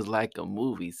 This feels like a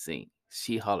movie scene.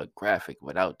 She holographic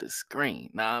without the screen.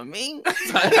 Know what I mean?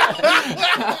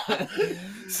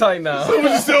 Sorry, no. So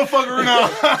would you still fuck her now?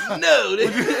 No.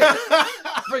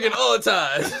 Freaking all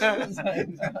ties.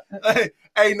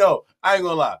 Hey, no. I ain't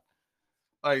gonna lie.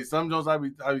 Like, some Jones I be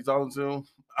talking to,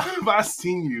 if I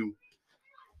seen you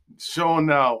showing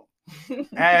out,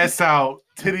 ass out,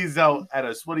 titties out at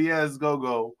a sweaty ass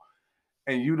go-go,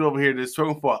 and you over here just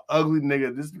twerking for an ugly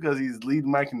nigga just because he's lead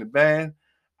mic in the band,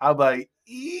 I'm like,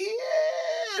 yeah,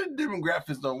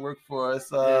 demographics don't work for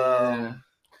us.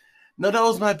 No, that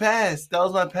was my past.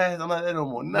 I'm not that no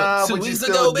more. Nah, but you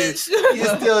still did. You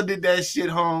still did that shit,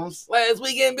 Holmes. Last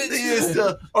weekend,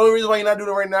 bitch. Only reason why you're not doing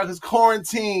it right now is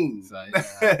quarantine.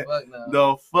 Fuck no.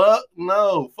 No, fuck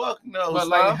no. But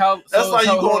like, that's like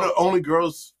you go on the Only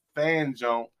Girls fan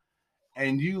jump,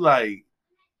 and you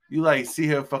see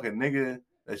her fucking nigga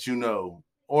that you know,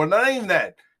 or not even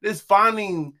that. Just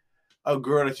finding a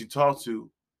girl that you talk to,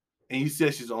 and you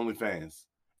said she's OnlyFans.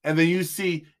 And then you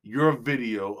see your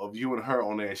video of you and her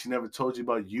on there. She never told you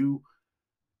about you,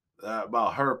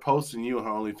 about her posting you on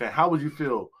her OnlyFans. How would you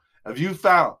feel if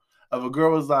a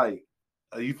girl was like,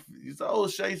 you said, oh,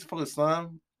 Shay's fucking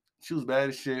slime. She was bad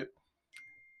as shit.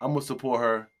 I'm going to support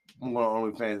her. I'm going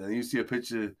on OnlyFans. And you see a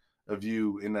picture of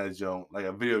you in that joint, like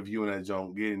a video of you in that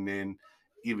joint, getting in,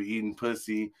 either eating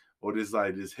pussy or just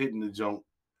hitting the joint.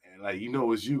 And like, you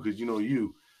know it's you because you know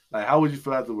you. Like, how would you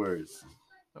feel afterwards?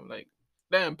 I'm like,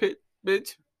 damn,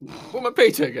 bitch, where my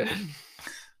paycheck at?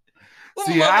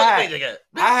 See, I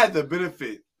had the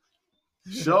benefit.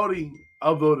 Shorty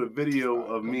uploaded a video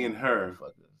of me and her,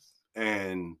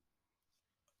 and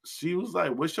she was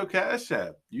like, "What's your Cash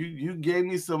App? You gave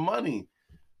me some money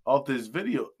off this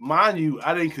video. Mind you,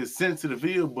 I didn't consent to the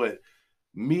video, but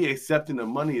me accepting the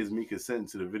money is me consenting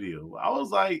to the video." I was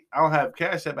like, "I don't have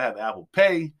Cash App, I have Apple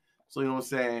Pay." So you know what I'm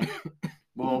saying?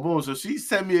 Boom, boom. So she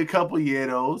sent me a couple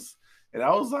yeros, and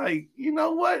I was like, "You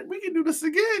know what? We can do this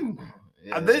again.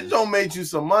 This don't make you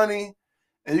some money,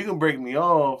 and you can break me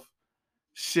off."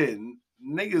 Shit,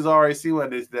 niggas already see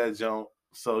what that jump.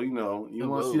 So you know, you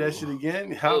want to see that shit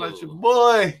again? Holla at your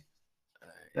boy.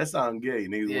 That sound gay.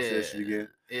 Niggas want to see that shit again.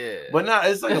 Yeah. But nah,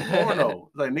 it's like a porno.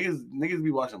 It's like niggas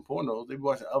be watching pornos. They be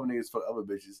watching other niggas fuck other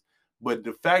bitches. But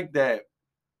the fact that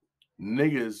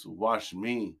niggas watch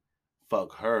me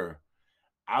fuck her,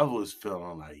 I was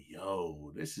feeling like,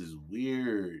 yo, this is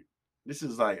weird. This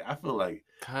is like, I feel like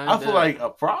a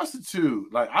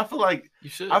prostitute. Like I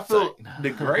feel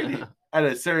degraded at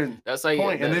a certain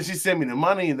point. And then she sent me the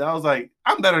money, and I was like,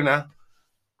 I'm better now.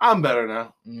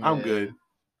 Yeah.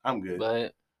 I'm good.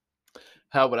 But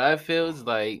what I feel is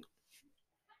like,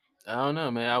 I don't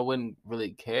know, man. I wouldn't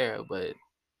really care, but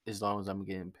as long as I'm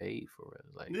getting paid for it,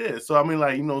 like yeah. So I mean,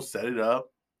 like, you know, set it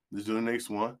up. Let's do the next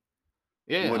one.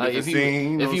 Yeah, like if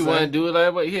you want to do it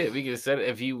like that, yeah, we can set it.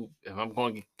 If I'm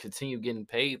going to continue getting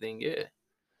paid, then yeah.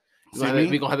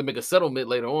 We're gonna have to make a settlement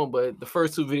later on, but the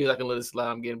first two videos I can let it slide.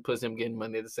 I'm getting getting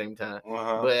money at the same time.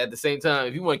 But at the same time,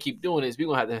 if you want to keep doing this, we're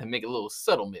gonna have to make a little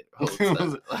settlement.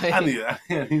 I need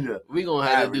to. We're gonna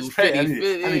have to do 50. I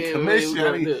need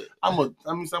commission. I'm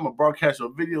gonna broadcast your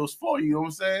videos for you. You know what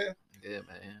I'm saying? Yeah,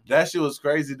 man. That shit was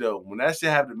crazy though. When that shit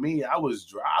happened to me, I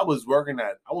was working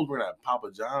at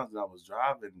Papa John's, and I was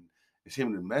driving and sent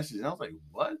me the message, and I was like,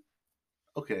 "What?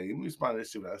 Okay, let me respond to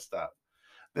this shit when I stop."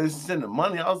 Then she sent the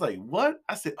money. I was like, "What?"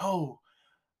 I said, "Oh,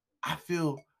 I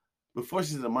feel." Before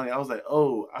she sent the money, I was like,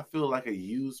 "Oh, I feel like a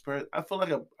used person. I feel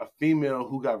like a female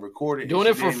who got recorded. Doing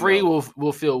it for free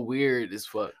will feel weird as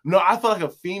fuck." No, I feel like a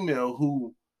female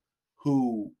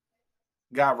who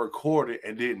got recorded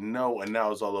and didn't know, and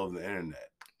now it's all over the internet.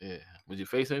 Yeah, was your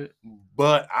face in it?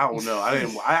 But I don't know. I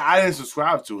didn't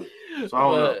subscribe to it, so I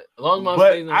don't know. As long as my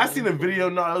but face I seen a video.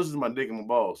 No, it was just my dick and my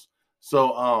balls.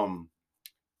 So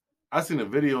I seen a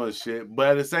video and shit.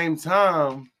 But at the same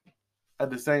time,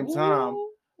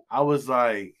 I was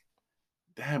like,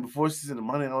 damn. Before she sent the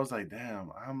money, I was like,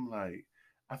 damn.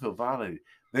 I feel violated.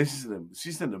 Then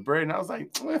she sent the bread, and I was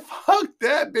like, man, fuck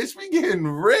that, bitch. We getting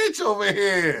rich over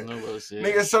here. No bullshit.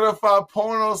 Nigga, certified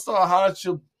porno star, holla at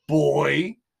your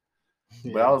boy.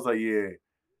 Yeah. But I was like, yeah.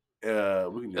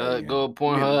 We can do that again. Go to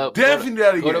Pornhub. Definitely do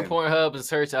that again. Go to Pornhub and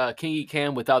search Kingy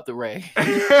Cam without the Ray.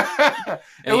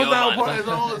 It was not porn. It's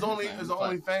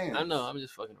only fans. I know. I'm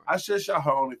just fucking around. I should shout her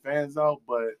OnlyFans out,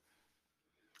 but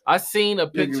I seen a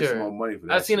picture. More money for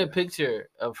that I seen a picture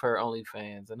of her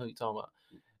OnlyFans. I know you're talking about.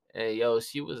 Hey, yo,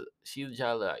 she looked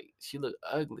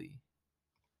ugly.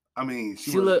 I mean,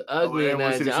 she looked ugly in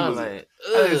that. I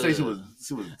didn't say she was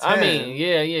 10. I mean,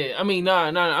 yeah. I mean, no.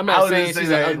 I'm not saying she's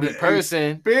an ugly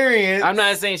person. Experience. I'm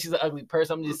not saying she's an ugly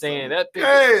person. I'm just saying that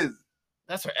picture.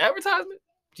 That's her advertisement.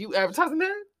 You advertising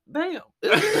that? Damn.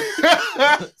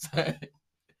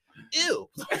 Ew.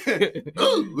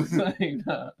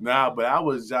 Nah, but I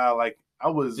was like.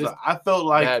 I felt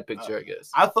like bad picture, I guess.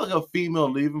 I felt like a female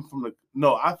leaving from the.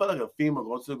 No, I felt like a female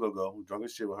going to the go-go, who drunk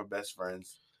as shit with her best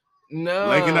friends. No,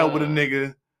 linking up with a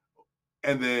nigga,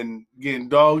 and then getting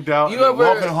dogged out, and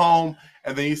walking home,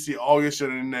 and then you see all your shit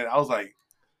on the internet. I was like,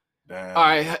 damn. All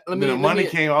right, the money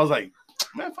came. I was like,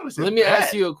 man, fuck this. Let me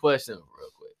ask you a question real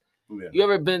quick. Yeah. You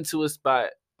ever been to a spot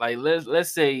like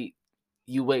let's say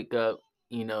you wake up,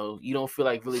 you know, you don't feel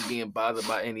like really being bothered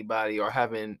by anybody or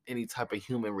having any type of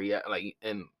human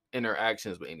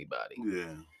interactions with anybody.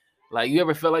 Yeah. Like, you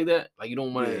ever feel like that? Like, you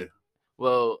don't want to. Yeah.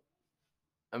 Well,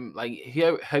 like,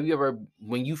 have you ever,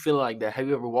 when you feel like that, have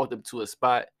you ever walked up to a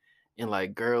spot and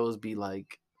like girls be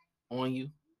like on you?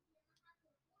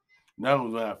 No,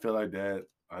 when I feel like that,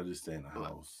 I just stay in the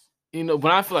house. You know,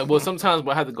 when I feel like, well, sometimes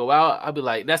when I have to go out, I'll be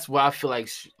like, that's why I feel like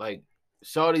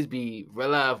shorties be real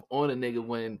live on a nigga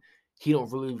when he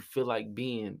don't really feel like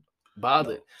being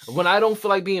bothered. No. When I don't feel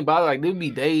like being bothered, like, there'll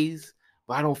be days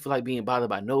where I don't feel like being bothered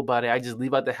by nobody. I just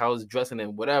leave out the house dressing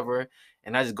in whatever,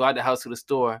 and I just go out the house to the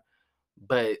store.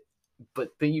 But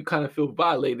then you kind of feel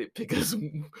violated because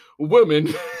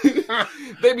women,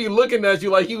 they be looking at you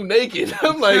like you naked.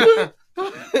 I'm like,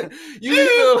 you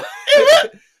feel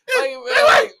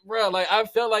like, bro, like, I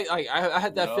felt like I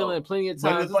had that feeling plenty of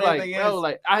times. It's like, bro,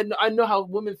 like, I know how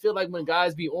women feel like when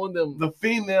guys be on them. The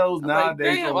females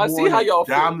nowadays like, are more in a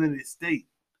dominant state.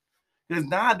 Because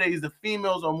nowadays the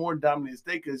females are more dominant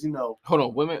state. Because hold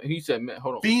on, women. He said men.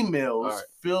 Hold on. Females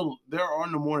feel they're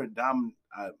on the more dominant,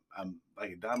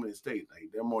 like a dominant state. Like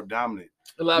they're more dominant.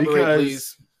 Elaborate,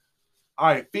 please. All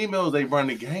right, females, they run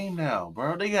the game now,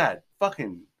 bro. They got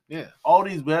fucking all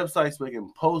these websites where they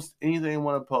can post anything they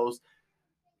want to post,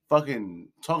 fucking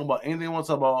talk about anything they want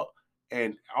to talk about,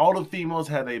 and all the females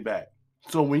have their back.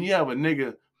 So when you have a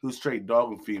nigga who's straight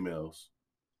dogging females,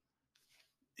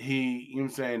 you know what I'm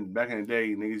saying, back in the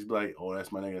day, niggas be like, oh,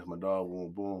 that's my nigga, that's my dog,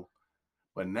 boom, boom.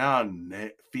 But now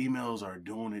females are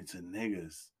doing it to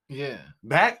niggas. Yeah.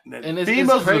 Back and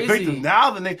females were the victim.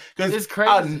 Now the nigga, because it's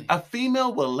crazy. A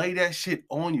female will lay that shit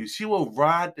on you. She will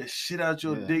ride the shit out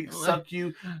your dick, suck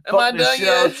you, fuck the shit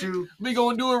out you. We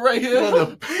gonna do it right here,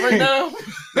 right now.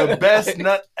 The best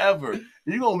nut ever.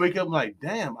 You gonna wake up like,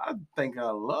 damn, I think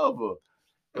I love her.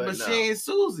 But she ain't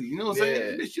Susie. You know what I'm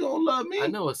saying? Bitch, you don't love me. I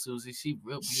know a Susie. She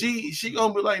real beautiful. She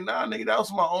gonna be like, nah, nigga, that was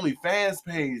my OnlyFans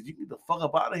page. You get the fuck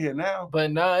up out of here now.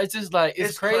 But nah, it's just like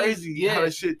it's crazy how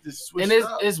the shit just switched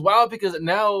up. It's wild because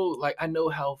now, like, I know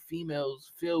how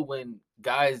females feel when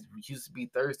guys used to be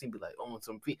thirsty and be like on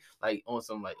some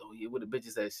oh yeah, what the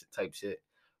bitches that shit type shit.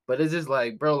 But it's just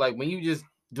like, bro, like when you just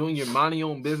doing your mind your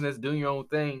own business, doing your own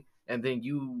thing, and then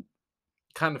you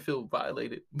kind of feel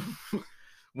violated.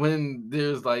 When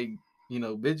there's like,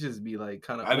 bitches be like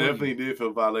kind of. I definitely did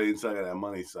feel violated until I got that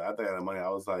money. So after I got that money, I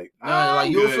was like,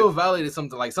 you'll feel violated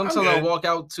something. Like sometimes I walk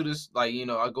out to this, like,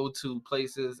 I go to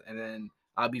places and then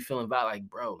I'll be feeling violated, like,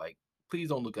 bro, like, please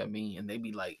don't look at me. And they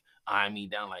be like eyeing me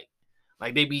down, like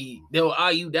they'll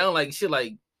eye you down like shit,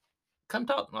 like, come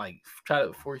talk, like try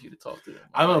to force you to talk to them.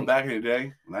 I remember back in the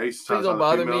day when I used to please don't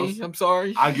bother me. I'm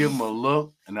sorry. I give them a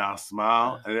look and I'll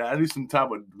smile and I do some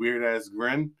type of weird ass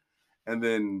grin. And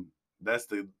then that's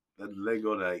the let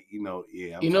go that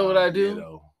yeah. You know what I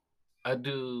do? I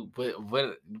do, but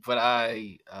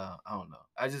I don't know.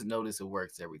 I just notice it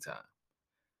works every time.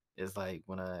 It's like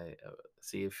when I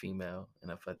see a female, and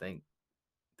if I think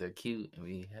they're cute and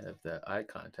we have that eye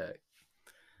contact,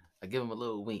 I give them a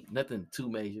little wink. Nothing too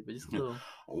major, but just a little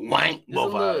wink.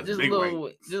 Just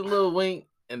a little wink,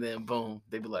 and then boom,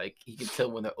 they be like, you can tell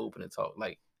when they're open to talk.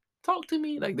 Like, talk to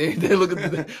me. Like they look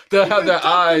at they'll have their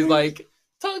eyes like,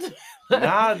 talk to me.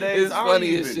 Nowadays, it's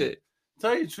funny as shit.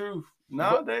 Tell you the truth.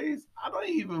 Nowadays, I don't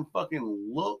even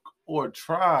fucking look or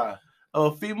try.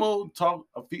 A female talk.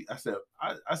 I said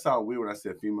I sound weird when I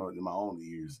said female in my own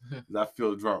ears because I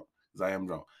feel drunk because I am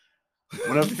drunk.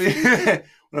 When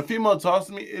a female talks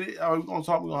to me, we're gonna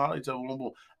talk. We're gonna holler at each other.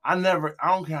 I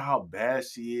don't care how bad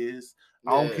she is.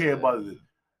 I don't care about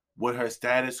what her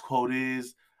status quote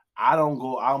is. I don't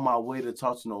go out my way to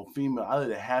talk to no female. I let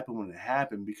it happen when it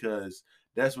happened because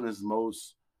that's when it's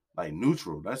most like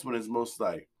neutral. That's when it's most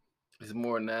like it's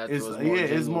more natural.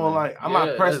 It's more like I'm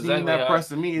not pressing you, not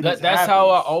pressing me. That's how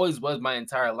I always was my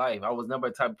entire life. I was never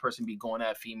the type of person be going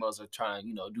at females or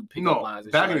trying, do pickup lines.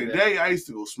 Back in the day, I used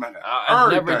to go smack it.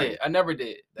 I never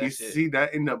did. See,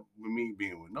 that ended up with me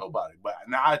being with nobody. But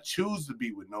now I choose to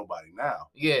be with nobody now.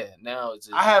 Yeah, now it's.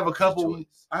 I have a couple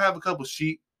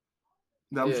sheep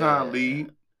that I'm trying to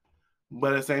lead.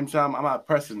 But at the same time, I'm not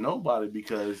pressing nobody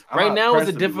because right now is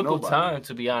a difficult time,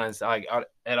 to be honest. Like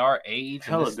at our age,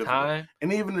 and this time,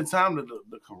 and even the time of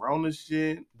the corona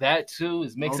shit, that too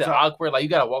makes it awkward. Like you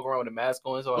gotta walk around with a mask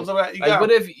on. So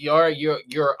what if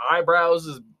your eyebrows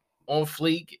is on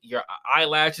fleek, your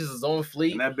eyelashes is on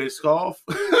fleek, and that bitch cough,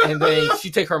 and then she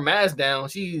take her mask down,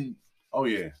 she all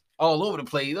over the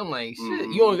place. I'm like, shit,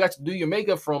 you only got to do your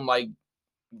makeup from like.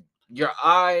 Your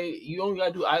eye, you only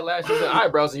gotta do eyelashes and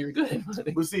eyebrows, and you're good.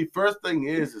 But see, first thing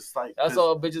is, it's like that's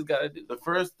all bitches gotta do. The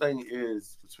first thing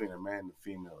is between a man and a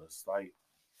female. It's like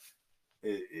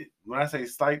when I say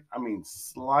slight, I mean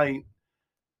slight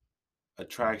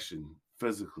attraction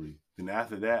physically. Then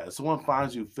after that, if someone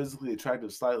finds you physically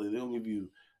attractive slightly, they don't give you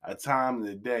a time in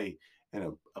the day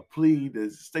and a plea to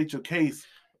state your case.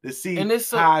 To see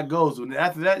how it goes. And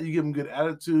after that, you give them good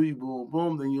attitude, you boom,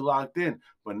 boom, then you locked in.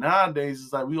 But nowadays,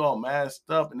 it's like we all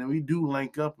masked up, and then we do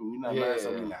link up, and we're not masked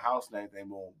up in the house and everything,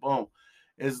 boom, boom.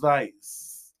 It's like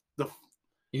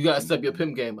you gotta step your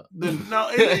pimp game up. No,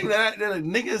 it ain't that. The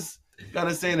niggas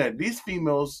gotta say that these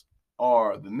females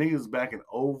are the niggas back in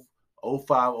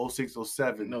 05, 06,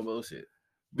 07. No bullshit.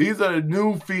 These are the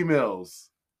new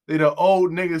females. They the old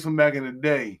niggas from back in the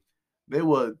day. They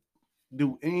would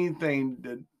do anything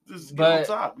to just get on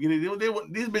top. These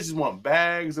bitches want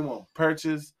bags. They want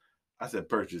purchase. I said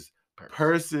purchase.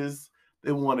 Purses.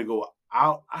 They want to go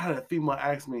out. I had a female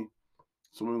ask me,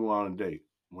 so we go on a date.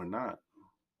 We're not.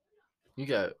 You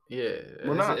got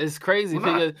Well, it's crazy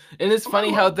well, because and it's I'm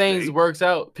funny not how about to things date. works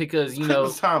out because It's you know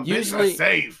Christmas time, bitch. That's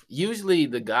safe. usually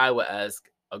the guy would ask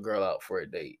a girl out for a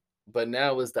date, but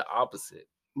now it's the opposite.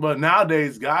 But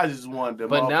nowadays, guys just want the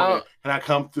But motherfucker. now- Can I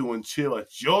come through and chill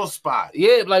at your spot?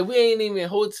 Yeah, like we ain't even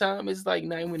whole time. It's like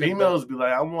not even Females be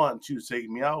like, I want you to take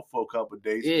me out for a couple of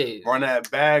days. Yeah. Run that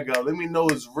bag up. Let me know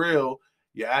it's real.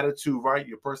 Your attitude right.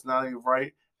 Your personality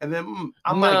right. And then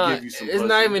I might give you some. It's pussy.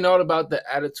 not even all about the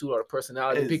attitude or the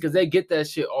personality because they get that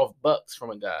shit off bucks from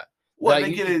a guy. Well, like,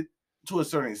 they get it to a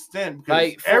certain extent because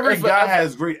like, every guy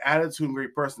has great attitude and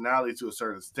great personality to a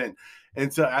certain extent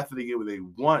until after they get what they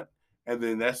want, and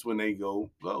then that's when they go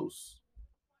close.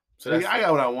 So I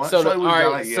got what I want. So,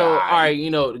 all right, you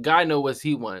know, the guy know what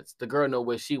he wants, the girl know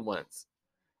what she wants,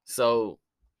 so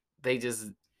they just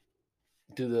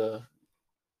do the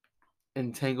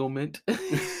entanglement.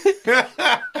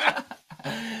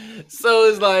 So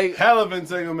it's like hell of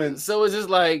entanglement. So it's just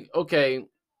like, okay,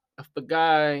 if a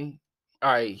guy,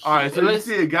 all right. So let's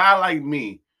see a guy like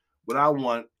me. What I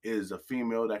want is a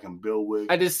female that can build with.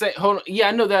 I just say, hold on. Yeah,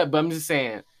 I know that, but I'm just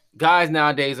saying, guys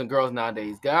nowadays and girls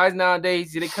nowadays. Guys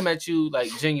nowadays, they come at you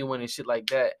like genuine and shit like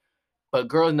that. But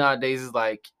girls nowadays is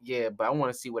like, yeah, but I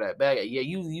want to see where that bag at. Yeah,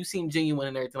 you seem genuine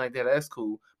and everything like that. That's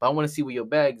cool. But I want to see where your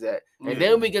bag's at. And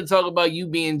then we can talk about you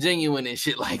being genuine and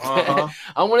shit like that.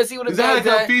 I want to see where the bag's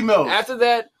at. Females. After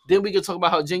that, then we can talk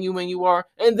about how genuine you are.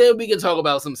 And then we can talk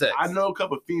about some sex. I know a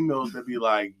couple of females that be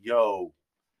like, yo,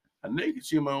 a nigga can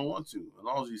cheat if I don't want to, as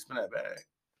long as you spend that bag.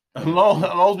 As long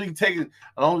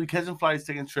as we catching flights,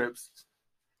 taking trips,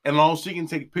 and as long as she can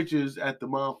take pictures at the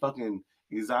motherfucking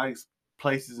exotic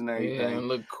places and everything. Yeah, and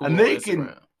look cool. And they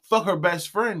can fuck her best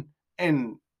friend,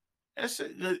 and that's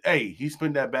hey, he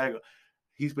spent that bag.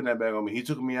 He spent that bag on me. He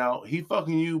took me out. He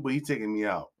fucking you, but he taking me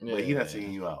out. Yeah, but he not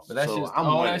taking you out. But that so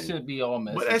that should be all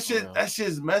messy. But that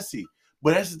shit's messy.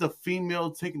 But that's just the female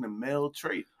taking the male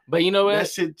trait. But you know what? That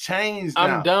shit changed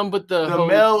now. I'm done with the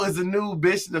male is a new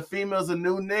bitch, the female's a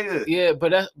new nigga. Yeah,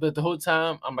 but the whole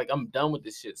time I'm done with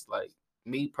this shit. It's like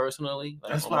me personally.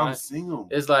 Like, that's why I'm single.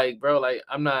 It's like, bro, like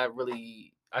I'm not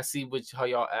really. I see how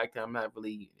y'all acting.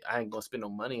 I ain't gonna spend no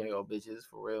money on y'all bitches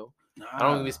for real. Nah, I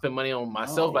don't even spend money on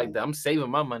myself like that. I'm saving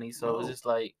my money, so it's just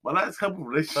like my last couple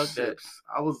relationships.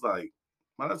 I was like,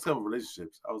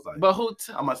 but whole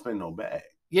time I'm not spending no bag.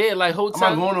 Yeah, like whole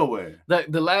time I'm not going nowhere. Like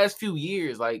the last few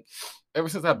years, like ever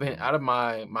since I've been out of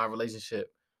my relationship,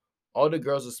 all the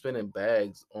girls are spending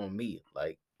bags on me.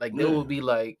 Like they will be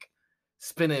like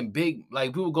spending big.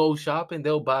 Like we will go shopping,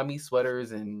 they'll buy me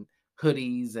sweaters and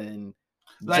hoodies and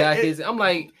jackets. I'm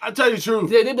like, I tell you the truth.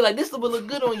 They'd be like, "This will look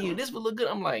good on you. This will look good."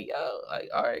 I'm like, "Yo, like,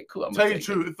 all right, cool." I'm tell you the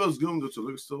truth. It feels good to go to a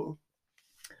liquor store.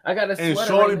 I got a sweater. And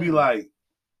shorty be like,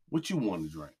 "What you want to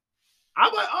drink?"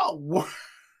 I'm like, "Oh, what?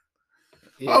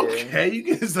 Yeah. Okay, you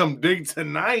get some dick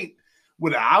tonight.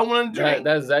 What I want to drink."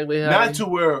 That's exactly how. Not to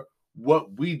where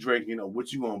what we drink,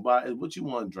 what you gonna buy is what you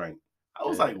want to drink. I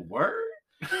was like, "Word."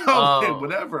 Okay,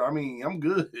 whatever. I mean, I'm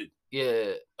good.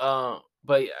 Yeah.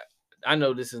 But. I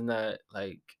know this is not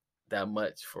like that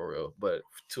much for real, but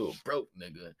to a broke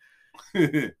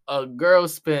nigga, a girl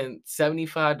spent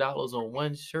 $75 on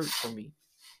one shirt for me.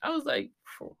 I was like,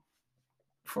 for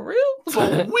real?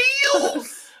 For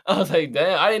wheels? I was like,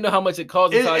 damn, I didn't know how much it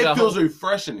cost. It feels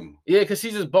refreshing. Yeah, because she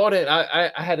just bought it.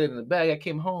 I had it in the bag. I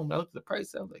came home. I looked at the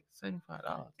price. I was like,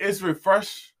 $75. It's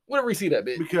refresh. Where the receipt at,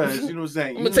 bitch? Because, you know what I'm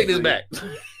saying? I'm going to take this back.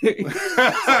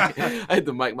 I had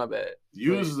to mic my bad.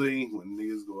 Usually, when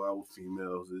niggas go out with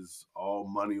females, it's all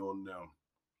money on them.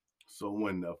 So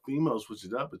when the female switch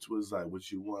it up, it's like, what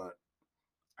you want?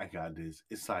 I got this.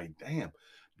 It's like, damn,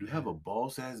 do you have a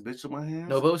boss ass bitch on my hands?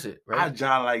 No bullshit, right? I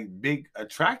John like big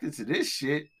attracted to this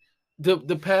shit.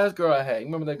 The past girl I had,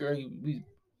 remember that girl we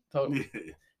talked? Yeah.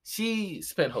 She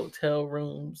spent hotel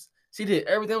rooms. She did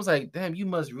everything. I was like, damn, you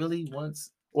must really want.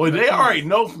 Well, they already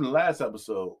know from the last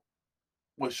episode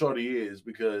what shorty is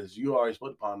because you already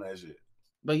spoke upon that shit.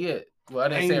 But yeah, well, I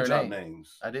didn't say her name.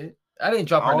 Names. I did. I didn't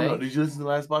drop her name. Did you listen to the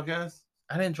last podcast?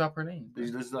 I didn't drop her name. Did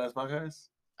you listen to the last podcast?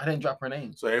 I didn't drop her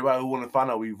name. So everybody who want to find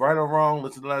out we right or wrong,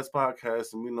 listen to the last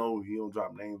podcast, and we know he don't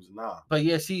drop names or not. But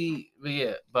yeah, she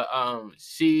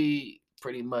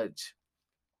pretty much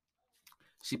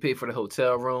she paid for the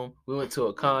hotel room. We went to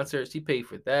a concert. She paid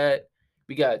for that.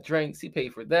 We got drinks. She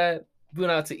paid for that. We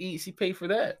went out to eat. She paid for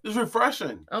that. It's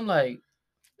refreshing. I'm like,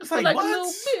 it's like what? A little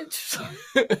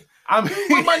bitch. I mean,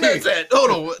 where my nuts at?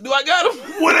 Hold on. Do I got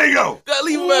them? Where they go? Gotta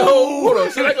leave them at home. Hold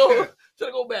on. Should I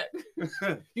go back?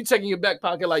 You checking your back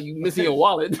pocket like you missing your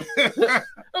wallet.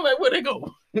 I'm like, where they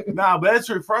go? Nah, but it's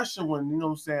refreshing when, you know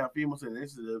what I'm saying, females take the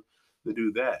initiative to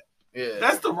do that. Yeah.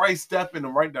 That's the right step in the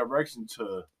right direction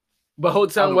to But whole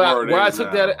time where I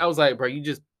took now. that, I was like, bro,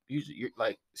 you're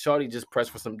like, shorty just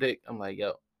pressed for some dick. I'm like,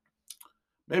 yo.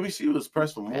 Maybe she was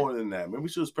pressed for more than that. Maybe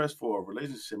she was pressed for a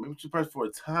relationship. Maybe she was pressed for a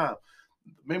time.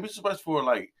 Maybe she was pressed for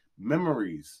like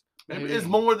memories. Maybe it's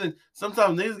more than.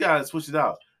 Sometimes these guys switch it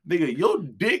out. Nigga, your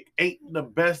dick ain't the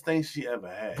best thing she ever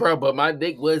had. Bro, but my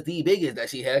dick was the biggest that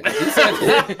she had. She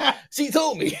said, she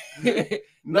told me.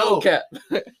 No cap.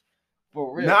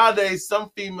 For real. Nowadays,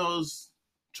 some females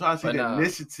try to take the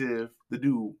initiative to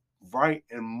do right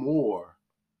and more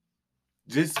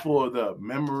just for the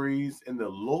memories and the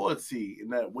loyalty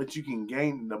and that what you can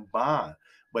gain in the bond.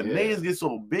 But niggas get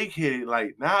so big headed.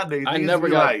 Like nowadays,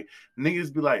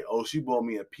 niggas be like, oh, she bought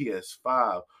me a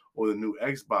PS5 or the new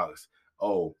Xbox.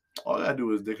 Oh, all I gotta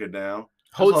do is dick her down.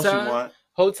 Whole time,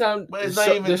 but it's not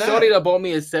even the shorty that bought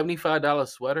me a $75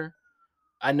 sweater,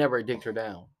 I never dicked her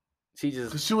down.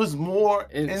 She was more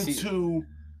into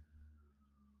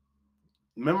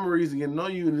memories and getting to know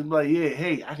you, and it's like, yeah,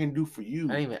 hey, I can do for you.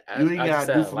 You ain't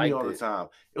gotta do for me all the time.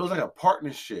 It was like a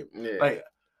partnership. Yeah. Like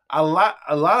a lot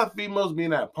of females being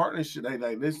that partnership,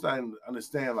 like this time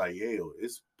understand, like, yeah,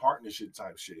 it's partnership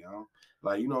type shit, you know?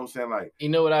 Like, you know what I'm saying? Like, you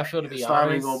know what I feel, to be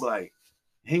honest? Ain't gonna be like,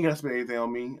 he ain't gotta spend anything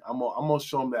on me. I'm gonna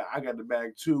show him that I got the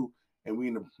bag too, and we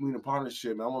in a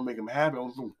partnership, and I'm gonna make him happy. I'm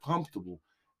gonna feel comfortable.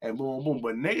 And boom, boom.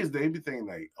 But niggas, they be thinking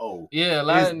like, oh, yeah, a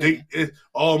lot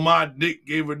of my dick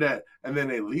gave her that. And then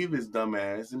they leave his dumb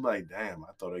ass and be like, damn, I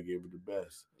thought I gave her the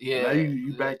best. Yeah. Now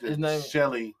you back to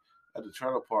Shelly at the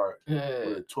trailer park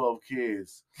with 12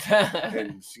 kids.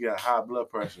 And she got high blood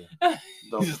pressure.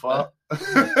 The fuck?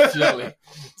 Shelly.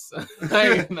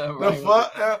 The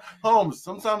fuck? Holmes,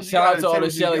 sometimes shout out to all the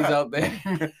Shellys out there.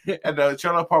 At the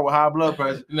trailer park with high blood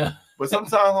pressure. No. But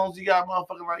sometimes, Holmes, you got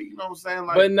motherfucking, like, you know what I'm saying?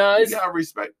 Like, but no, you gotta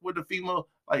respect with the female.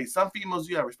 Like, some females,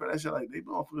 you gotta respect that shit. Like, they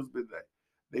motherfuckers been like,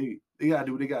 they gotta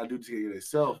do what they gotta do to get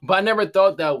themselves. But I never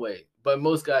thought that way. But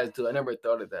most guys do. I never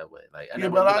thought it that way. Like,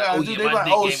 but I gotta do. They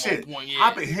like, oh shit,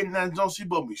 I've been hitting that joint. She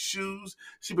bought me shoes.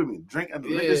 She bought me a drink at the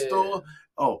liquor store.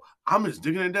 Oh, I'm just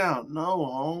digging it down. No,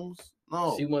 Holmes.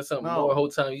 No. She wants something more. The whole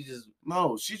time you just.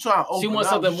 No, she trying to open. She wants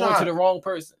something more to the wrong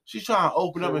person. She's trying to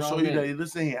open up and show you that, hey,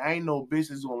 listen here, I ain't no bitch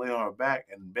that's gonna lay on her back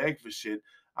and beg for shit.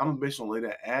 I'm a bitch gonna lay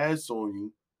that ass on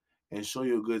you and show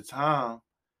you a good time.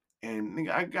 And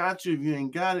nigga, I got you if you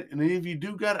ain't got it. And then if you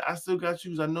do got it, I still got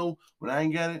you. Because I know when I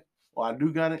ain't got it, or I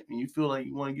do got it, and you feel like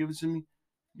you want to give it to me,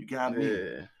 you got me.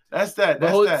 Yeah. That's that. The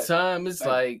whole time, it's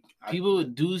like people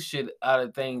would do shit out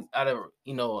of things,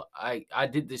 you know, I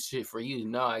did this shit for you.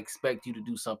 Now I expect you to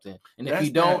do something. And if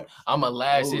you don't, I'm going to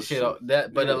lash this shit up.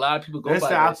 But a lot of people go by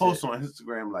that I post on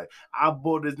Instagram, like, I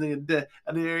bought this nigga that.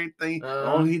 I did everything.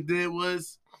 All he did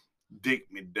was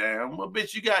dick me down. Well,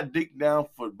 bitch, you got dick down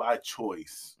by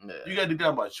choice. Yeah. You got dick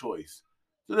down by choice.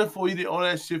 So therefore, you did all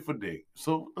that shit for dick.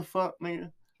 So what the fuck,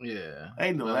 nigga? Yeah.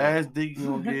 Ain't the last dick you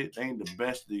gonna get, ain't the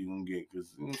best dick you gonna get.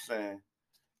 Because, you know what I'm saying?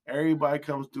 Everybody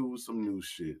comes through with some new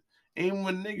shit. Even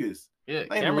with niggas. Yeah,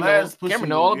 Cameron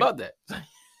know all about that.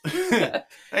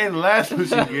 Ain't the last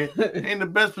pussy you get. Ain't the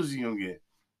best pussy you gonna get.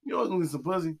 You always gonna get some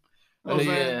pussy. You know what I'm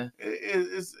saying?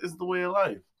 It's the way of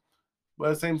life. But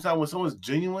at the same time, when someone's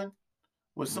genuine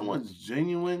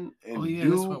and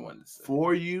do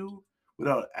for you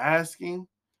without asking,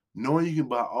 knowing you can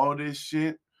buy all this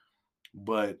shit,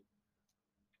 but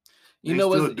you know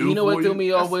what threw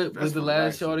me off with the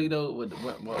last shorty though, with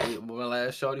my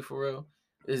last shorty for real,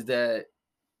 is that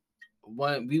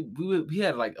one we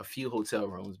had like a few hotel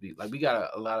rooms. We got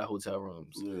a lot of hotel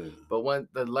rooms. Yeah.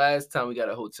 But the last time we got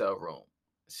a hotel room,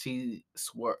 she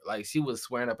was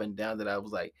swearing up and down that I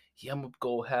was like, yeah, I'm gonna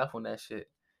go half on that shit.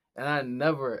 And I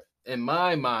never, in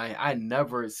my mind,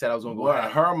 said I was gonna go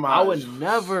half. Her mind, I would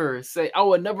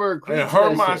never agree. In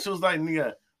her mind, shit. She was like,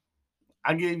 nigga,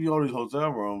 I gave you all these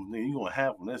hotel rooms, nigga, you gonna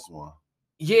have on this one.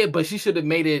 Yeah, but she should have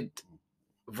made it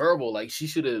verbal. Like, she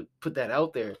should have put that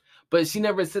out there. But she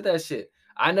never said that shit.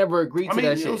 I never agreed to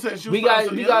that shit. We got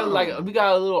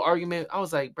a little argument. I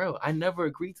was like, bro, I never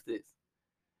agreed to this.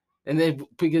 And then,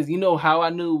 because you know how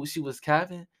I knew she was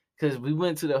capping? Because we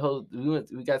got to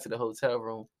the hotel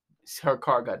room. Her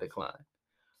car got declined.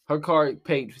 Her car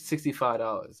paid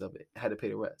 $65 of it. Had to pay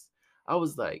the rest. I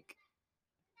was like,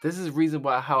 this is the reason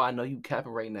why how I know you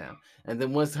capping right now. And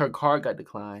then once her car got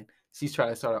declined, she's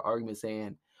trying to start an argument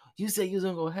saying, you said you was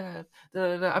gonna go half.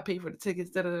 I paid for the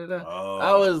tickets. Oh.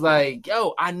 I was like,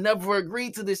 yo, I never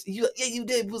agreed to this. Yeah, you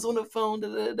did. It was on the phone. I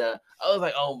was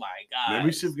like, oh my god.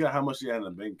 Maybe she forgot how much she had in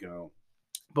the bank account.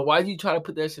 But why do you try to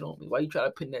put that shit on me? Why you try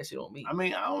to pin that shit on me? I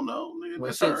mean, I don't know.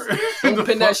 Don't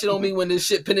pin that shit on me when this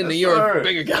shit pinned into your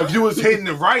bank account. If you was hitting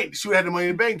it right, she had the money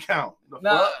in the bank account.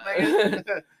 Nah.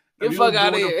 Get the fuck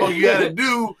out of here. What the fuck you had to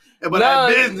do about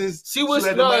that business? She was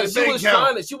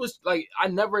like, I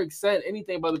never said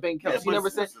anything about the bank account. She never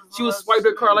said, she was swiped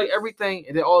her card like everything.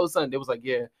 And then all of a sudden, it was like,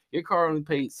 yeah, your car only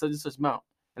paid such and such amount.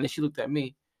 And then she looked at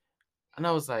me. And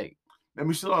I was like,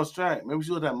 maybe she lost track. Maybe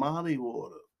she was that Molly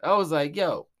water. I was like,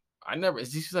 yo, I never.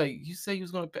 She's like, you said you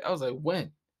was going to pay. I was like,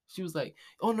 when? She was like,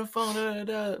 on the phone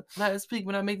last week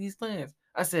when I made these plans.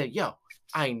 I said, yo,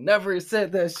 I ain't never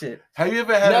said that shit. Have you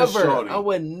ever had a shorty? I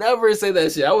would never say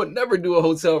that shit. I would never do a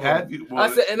hotel room. Have you? I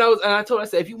said, and I told her, I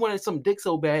said, if you wanted some dick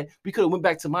so bad, we could have went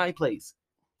back to my place.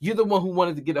 You're the one who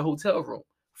wanted to get a hotel room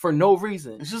for no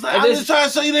reason. She's like, I'm just trying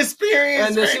to show you the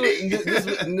experience.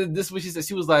 And then this is what she said.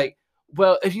 She was like,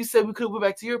 well, if you said we could have went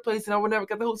back to your place, then I would never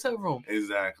get the hotel room.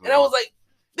 Exactly. And I was like,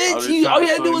 bitch, all you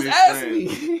had to do was ask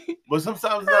me. But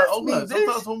sometimes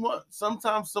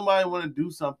sometimes somebody want to do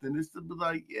something. It's to be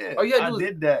like, yeah, I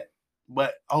did that.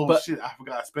 But shit, I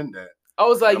forgot to spend that. I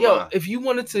was like, if you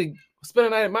wanted to spend a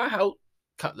night at my house,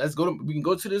 we can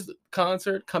go to this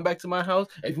concert, come back to my house.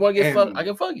 If you want to get fucked, I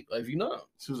can fuck you. If you know.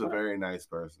 She was a very nice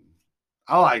person.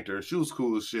 I liked her. She was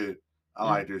cool as shit. I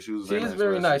liked her. She was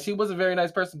very nice. She was a very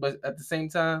nice person, but at the same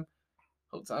time,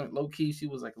 low key, she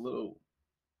was like a little.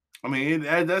 I mean,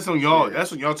 that's on y'all. Yeah.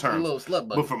 That's on your terms. A little slut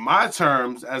buddy. But for my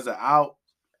terms, as an out,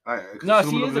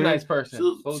 she is a nice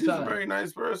person. She's a very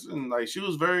nice person. Like, she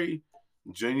was very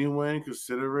genuine,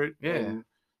 considerate. Yeah, and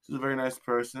she's a very nice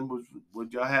person.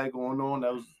 What y'all had going on,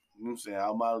 that was, you know what I'm saying,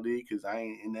 out of my league, because I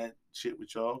ain't in that shit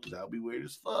with y'all, because I'll be weird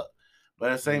as fuck.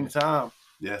 But at the same time,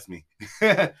 that's me.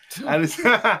 I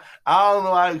don't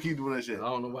know why I keep doing that shit. I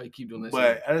don't know why you keep doing that shit.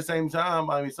 But at the same time,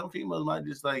 I mean, some females might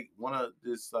just like want to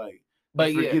just like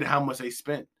forget how much they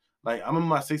spent. Like, I'm in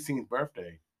my 16th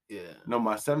birthday. Yeah. No,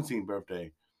 my 17th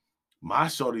birthday. My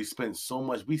shorty spent so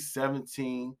much. We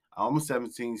 17. I'm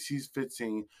 17. She's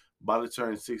 15. About to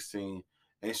turn 16.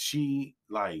 And she,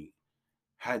 like,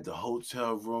 had the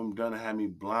hotel room done, had me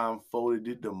blindfolded,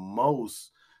 did the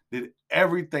most, did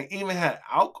everything, even had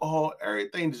alcohol,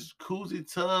 everything, just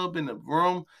jacuzzi tub in the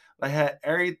room, like, had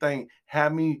everything,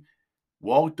 had me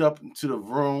walked up into the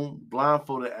room,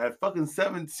 blindfolded at fucking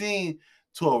 17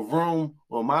 to a room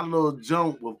with my little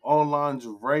junk with all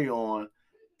lingerie on,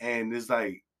 and it's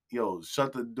like, yo,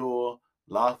 shut the door,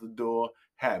 lock the door,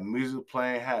 had music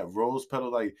playing, had rose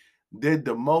petals, like, did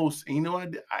the most. And you know what I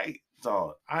did?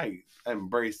 I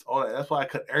embraced all that. That's why I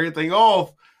cut everything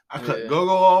off. I cut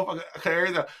go-go off. I cut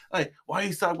everything. Like, why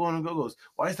you stop going to go-go's?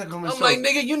 Why you stop going to shows? I'm like,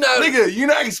 nigga, you're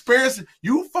not experiencing.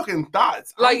 You fucking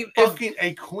thoughts. Like, I'm fucking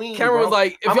a queen. Cameron was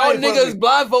like, if y'all niggas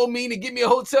blindfold me to get me a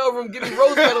hotel room, get me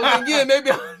rose petals, then yeah,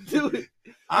 maybe I'll do it.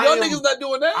 Y'all niggas not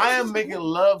doing that. I am making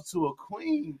love to a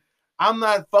queen. I'm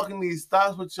not fucking these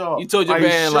thoughts with y'all. You told your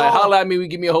man, like, holla at me, we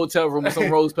give me a hotel room with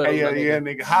some rose petals. Yeah,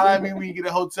 nigga. Holla at me when you get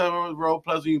a hotel room with rose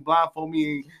petals, when you blindfold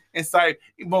me inside.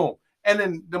 Boom. And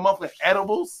then the motherfucking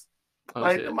edibles.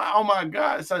 Oh my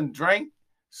God, son, drink,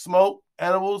 smoke,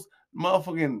 edibles,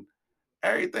 motherfucking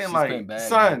everything. She's like, bad,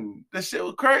 son, man. That shit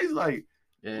was crazy. Like,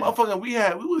 motherfucking,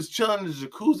 we was chilling in the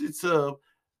jacuzzi tub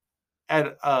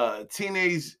at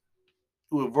teenage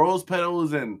with rose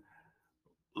petals and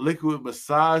liquid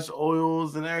massage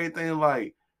oils and everything.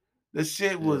 Like, the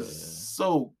shit was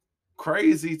so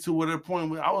crazy to the point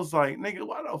where I was like, nigga,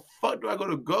 why the fuck do I go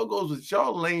to go-go's with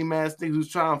y'all lame ass niggas who's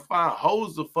trying to find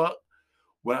hoes to fuck?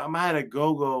 When I'm at a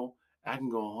go-go, I can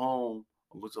go home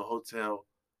or go to a hotel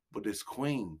with this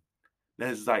queen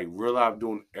that's like real life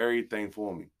doing everything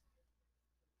for me.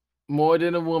 More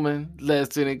than a woman, less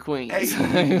than a queen. Hey,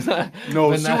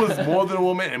 no, she was more than a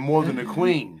woman and more than a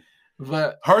queen.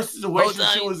 But her situation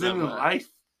she was in life,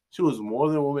 she was more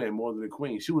than a woman and more than a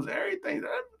queen. She was everything.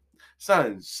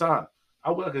 Son, I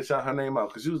would have shout her name out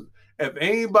because she was. If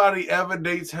anybody ever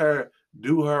dates her,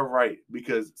 do her right,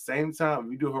 because same time,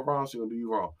 if you do her wrong, she's gonna do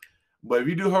you wrong. But if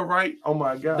you do her right, oh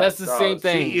my God, that's the same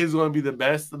thing. She is gonna be the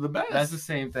best of the best. That's the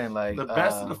same thing. Like the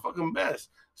best of the fucking best.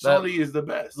 Shorty is the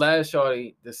best. Last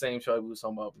shorty, the same shorty we were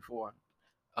talking about before.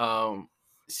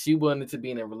 She wanted to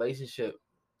be in a relationship,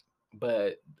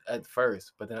 but at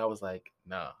first, but then I was like,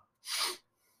 nah.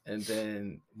 And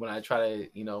then when I try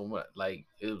to, like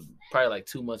it was probably like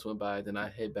 2 months went by, then I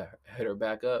hit her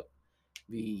back up.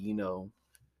 We,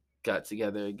 got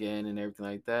together again and everything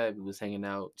like that. We was hanging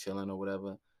out, chilling or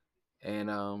whatever. And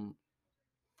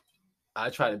I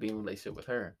tried to be in a relationship with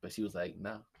her, but she was like,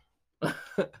 no.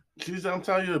 I'm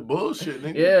telling you the bullshit,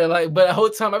 nigga. Yeah, like, but the whole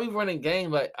time I be running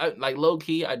game, like low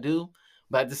key I do,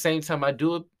 but at the same time I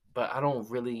do it, but I don't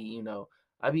really,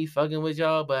 I be fucking with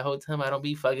y'all, but the whole time I don't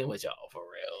be fucking with y'all for real.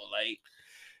 Like,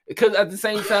 Because at the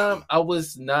same time, I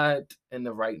was not in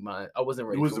the right mind. I wasn't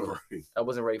ready. I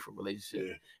wasn't ready for a relationship.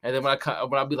 Yeah. And then when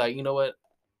I be like, you know what?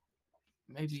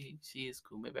 Maybe she is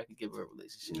cool. Maybe I can give her a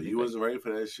relationship. Yeah, you wasn't ready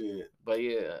for that shit. But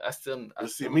yeah,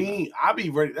 I be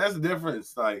ready. That's the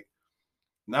difference. Like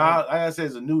now, like I said,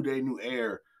 it's a new day, new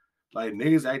air. Like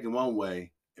niggas acting one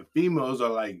way, and females are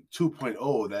like 2.0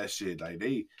 of that shit. Like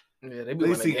they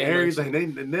see everything.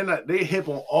 They hip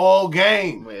on all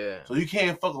game. Yeah. So you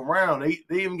can't fuck around. They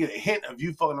even get a hint of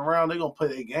you fucking around. They gonna play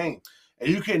their game, and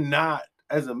you cannot,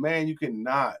 as a man, you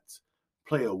cannot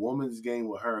play a woman's game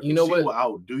with her. You know what? She will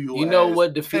outdo your You know ass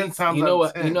what defeats? 10 times You know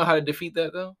what? 10. You know how to defeat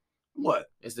that though?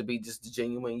 What? Is to be just the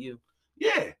genuine you.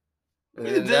 Yeah.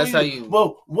 And that's how you.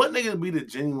 Well, what niggas be the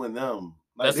genuine them?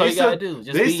 Like, that's all you gotta do.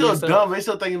 Just they be still yourself. dumb. They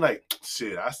still thinking like,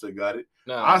 shit, I still got it.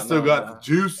 I still got the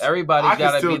juice. Everybody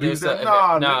gotta be this.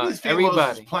 Nah,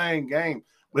 everybody playing game.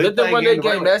 Let them run their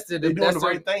game. They're doing the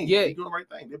right thing. Yeah, they're doing the right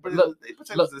thing. They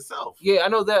protect themselves. Yeah, I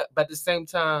know that, but at the same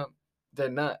time, they're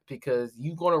not, because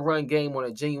you gonna run game on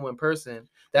a genuine person.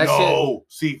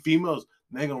 See, females,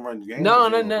 they ain't gonna run the game. No.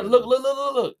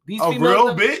 Look. These a females,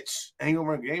 real bitch ain't gonna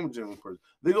run game with a genuine person.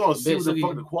 They're gonna see what the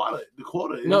fuck the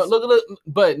quota is. No, look.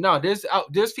 But no,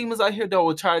 there's females out here that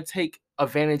will try to take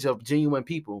advantage of genuine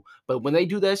people. But when they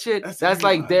do that shit, that's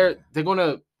like they're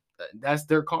gonna. That's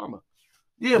their karma.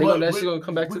 Yeah, but that's gonna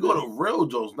come back to. We go to real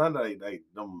jokes, not like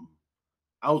them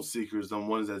out seekers, them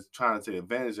ones that's trying to take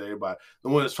advantage of everybody, the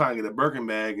ones that's trying to get a Birkin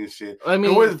bag and shit. I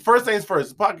mean, first things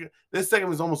first. This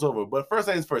segment is almost over, but first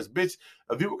things first, bitch.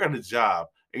 If you work at a job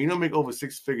and you don't make over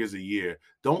 6 figures a year,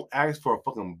 don't ask for a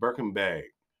fucking Birkin bag.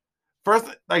 First,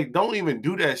 like, don't even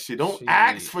do that shit. Don't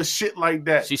ask for shit like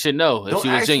that. She should know if don't she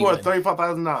was genuine. Don't ask for a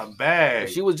 $35,000 bag. If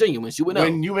she was genuine, she would know.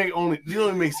 When you don't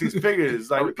even make 6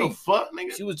 figures. Like, what the fuck,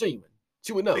 nigga? She was genuine.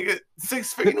 She would know. Nigga,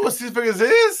 6 figures. You know what 6 figures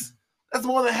is? That's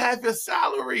more than half your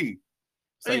salary.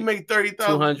 So you make $30,000,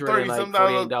 $30-some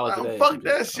a day. Fuck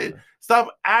that shit.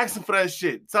 Stop asking for that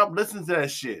shit. Stop listening to that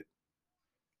shit.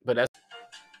 But that's.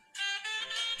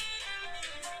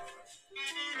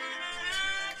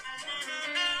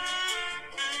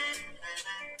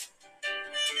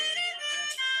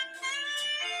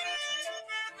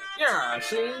 Yeah,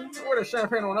 see? Where the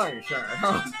champagne on ice,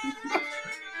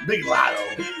 Big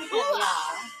Lotto.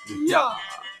 Yeah.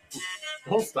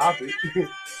 Don't stop it.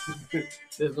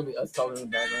 There's gonna be us talking in the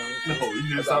background. No,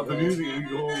 you just stop the music and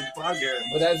we go on the podcast.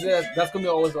 But that's it. That's gonna be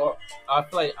always. I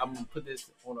feel like I'm gonna put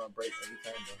this on a break every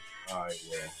time, though. All right,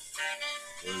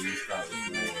 well, you stop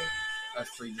it. Us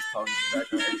three just talking in the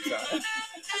background every time.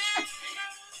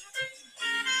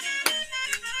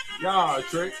 Y'all,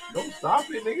 Trick, don't stop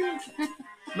it, nigga.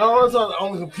 No, it's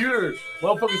on the computer.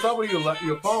 Motherfucker, stop with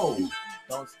your phone.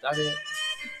 Don't stop it.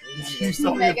 You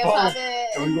stop your phone.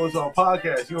 And we go to our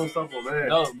podcast. You don't stop on that.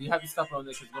 No, we have to stop on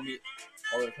this because it's gonna be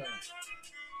all the time.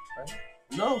 Right?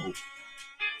 No.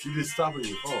 You just stop on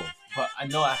your phone. But I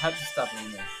know I have to stop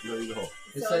on there. No, you don't.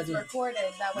 So it's recorded.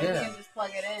 That way you can just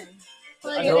plug it in.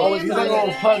 Plug it in.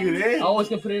 I always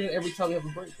can put it in every time we have a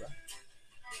break, bro.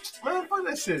 Man, fuck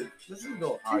that shit. Let's just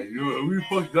go. All right, we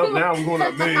fucked up now. We're going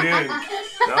to $1 million in.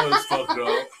 That was fucked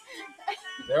up.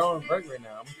 They're on break right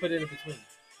now. I'm gonna put it in between.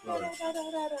 All right.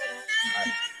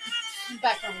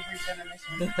 Back from the brief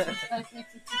intermission.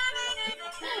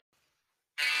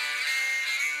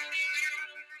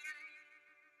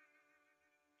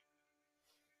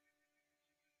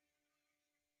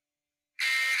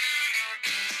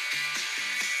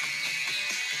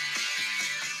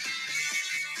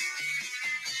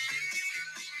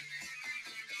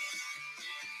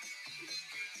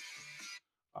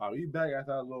 We back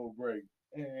after a little break.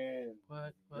 And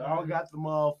what? Y'all got the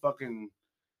motherfucking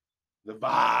the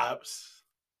vibes.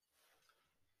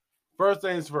 First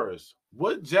things first.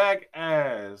 What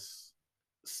jackass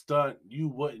stunt you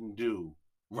wouldn't do?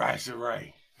 Right.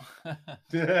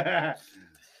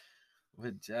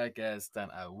 What jackass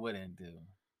stunt I wouldn't do?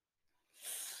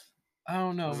 I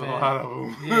don't know, There's man. a lot of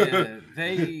them. Yeah,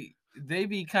 they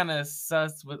be kind of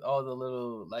sus with all the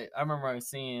little, like, I remember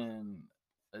seeing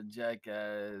a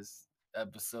jackass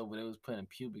episode where they was putting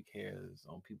pubic hairs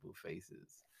on people's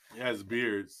faces. Yes,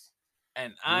 beards.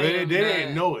 And they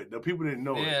didn't know it. The people didn't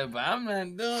know it. Yeah, but I'm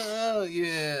not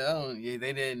doing.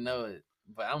 They didn't know it.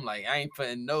 But I'm like, I ain't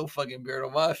putting no fucking beard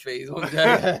on my face.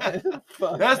 That's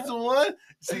the one.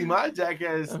 See, my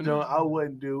jackass stunt I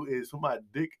wouldn't do is put my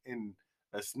dick in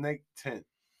a snake tent.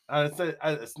 I said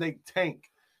a snake tank.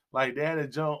 Like they had a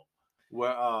jump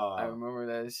where I remember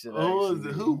that shit.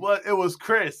 Who was it? Was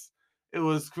Chris. It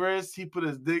was Chris. He put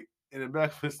his dick in the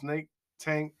back of a snake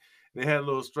tank. They had a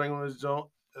little string on his jump.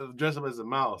 dress up as a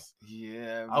mouse.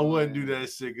 Yeah, I wouldn't do that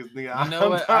shit because nigga, you know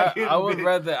what? I would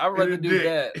rather do dick.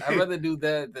 that. I'd rather do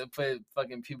that than put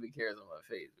fucking pubic hairs on my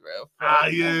face, bro.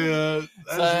 Yeah,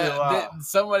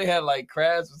 Somebody had like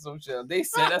crabs or some shit. They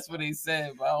said that's what they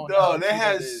said, but I don't know. No, they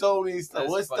had so many stuff.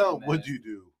 What stuff would you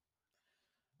do?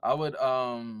 I would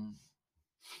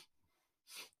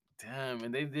damn,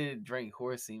 and they did drink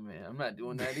horse semen. I'm not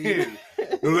doing that either.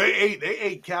 No, they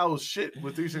ate cow shit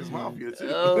with 3 6 Mafia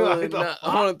too. Hold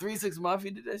on, 3 6 Mafia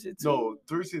did that shit too. No,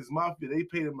 3 6 Mafia, they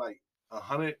paid him like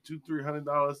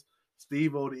 $200-$300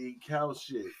 Steve-O to eat cow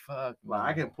shit. Fuck, like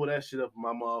I can pull that shit up in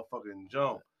my motherfucking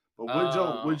jump. But what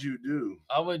jump would you do?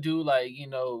 I would do like, you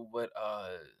know what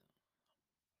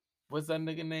what's that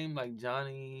nigga name? Like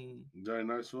Johnny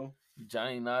Knoxville?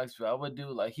 Johnny Knoxville. I would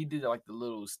do like he did like the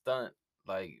little stunt,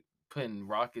 like putting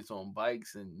rockets on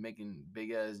bikes and making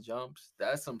big ass jumps.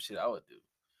 That's some shit I would do.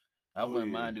 I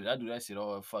wouldn't mind doing. I do that shit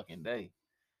all fucking day.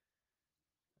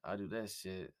 I do that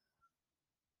shit.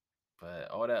 But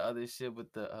all that other shit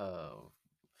with the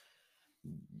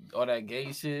all that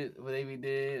gay shit what they be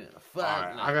did. Fuck. All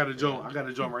right, I gotta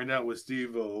jump right now with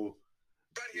Steve-O.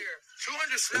 Right here,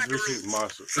 200 This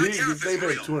Monster. They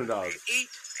paid $200. Eat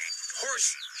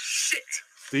horse shit.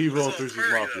 Steve-O and 3 6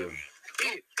 Mafia.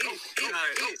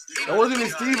 That wasn't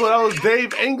even Steve-O, that was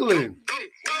Dave England.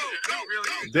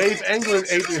 Dave England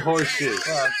ate the horse shit.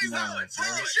 Fuck no, bro.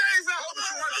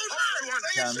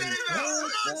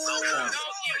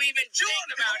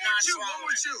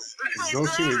 Don't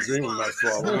see me dream when I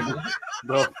swallow.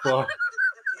 The fuck?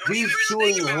 He's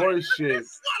chewing horse shit.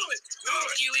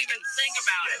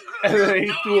 And then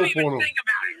he threw it on him.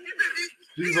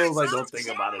 Steve-O's like, don't think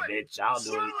about it, bitch. I'll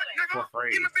do it for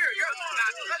free.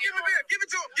 Give it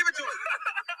to him.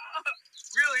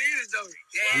 Really eat it though.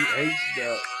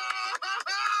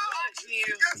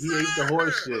 He ate the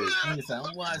horse shit.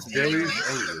 Dave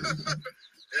English.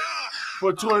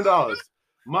 For $200.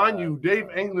 Mind you, Dave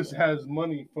English has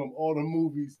money from all the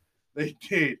movies they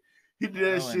did. He did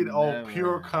that shit all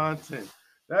pure content.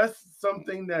 That's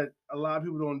something that a lot of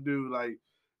people don't do. Like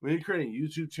when you create a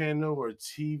YouTube channel or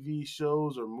TV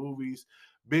shows or movies,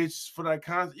 bitch, for that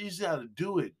content, you just gotta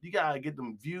do it. You gotta get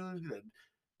them views.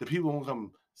 The people won't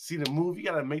come see the movie. You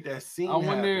gotta make that scene. I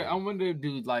wonder if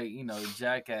dude, like, you know,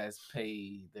 Jackass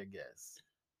pay their guests.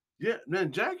 Yeah,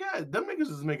 man, Jackass, them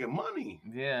niggas is making money.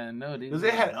 Yeah, no, because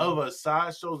they had other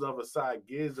side shows, other side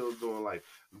gigs. They was doing like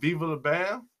Viva La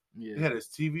Bam. Yeah, he had his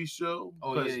TV show.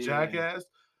 Jackass.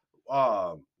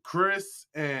 Yeah. Chris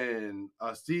and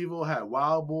Steve-O had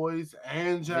Wild Boys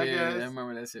and Jackass. Yeah, I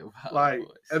remember that shit. Boys.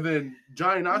 And then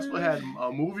Johnny Knoxville had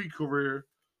a movie career,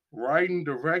 writing,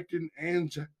 directing,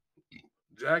 and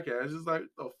Jackass. It's like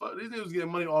the fuck, these niggas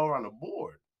getting money all around the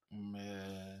board.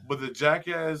 Man. But the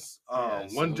Jackass,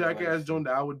 one Jackass joint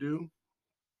that I would do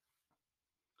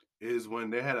is when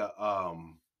they had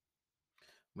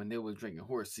when they was drinking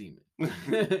horse semen.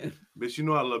 Bitch, you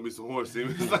know I love me some horse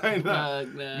semen. Like,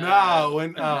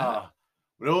 when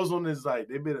it was on this, like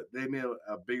they made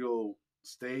a big old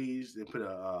stage. They put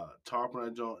a tarp on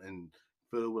that joint and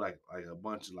filled it with like a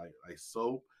bunch of like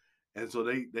soap, and so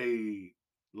they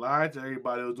lied to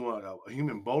everybody. It was doing like a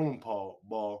human bowling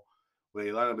ball. Where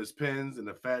they lined up his pins and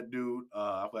the fat dude,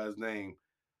 I forgot his name,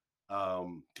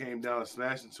 came down and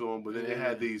smashed into him. But then they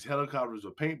had these helicopters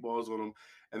with paintballs on them,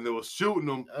 and they were shooting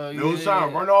them. They was trying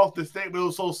to run off the stage, but it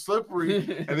was so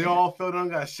slippery, and they all fell down,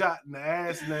 got shot in the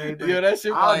ass and everything. Yo, that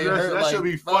shit hurt. That should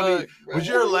be funny. Bro. But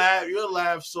you'll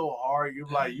laugh so hard. You're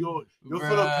like, you'll feel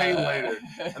the pain later.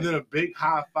 And then a big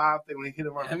high five thing when they hit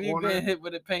him around the corner. Have you been hit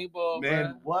with a paintball,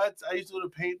 man? Bro? What? I used to do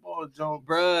the paintball jump.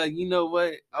 Bro, you know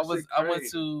what? I went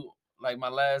to, like, my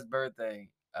last birthday,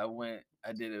 I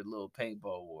did a little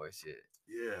paintball war shit.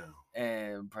 Yeah.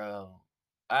 And, bro,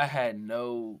 I had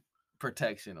no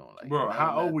protection on. Like, bro,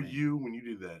 how old were you when you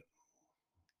did that?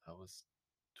 I was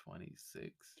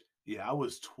 26. Yeah, I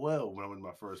was 12 when I went to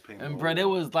my first paintball. And, bro, it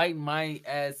was like my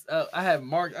ass up. I had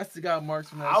marks. I still got marks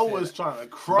from that shit. was trying to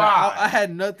cry. I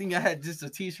had nothing. I had just a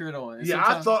t-shirt on. And yeah,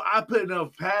 I thought I put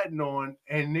enough padding on,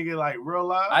 and nigga, like, real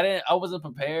life. I wasn't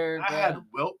prepared. I had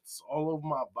welts all over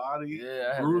my body. Yeah,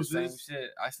 I had bruises. The same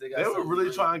shit. I still got. They were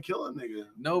really trying to kill a nigga.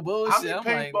 No bullshit. How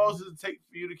many paintballs does it take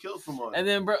for you to kill someone? And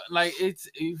then, bro, like, if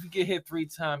you get hit 3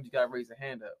 times, you gotta raise a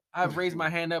hand up. I raised my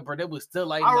hand up, bro. That was still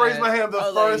like. I raised my hand the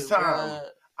first time.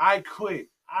 I quit.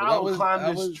 I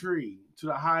climbed this tree to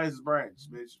the highest branch,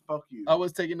 bitch. Fuck you. I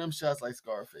was taking them shots like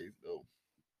Scarface, though.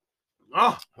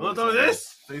 Oh, look at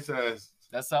this. Face ass.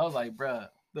 That's how I was like, bruh,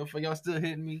 the fuck y'all still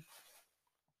hitting me?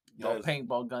 Y'all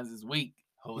paintball guns is weak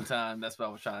whole time. That's what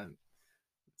I was trying to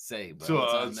say, but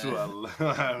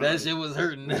that shit was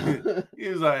hurting. He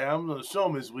was like, I'm gonna show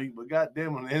him this week, but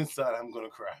goddamn, on the inside, I'm gonna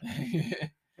cry.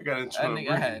 I got into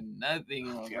I had nothing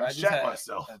on. I just had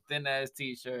myself. A thin ass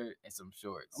t-shirt and some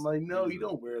shorts. I'm like, no, you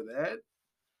don't wear that.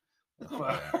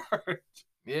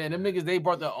 Yeah, them niggas, they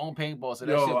brought their own paintball. So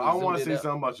that yo, shit was I want to say up.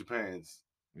 something about your pants.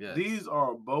 Yeah, these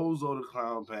are Bozo the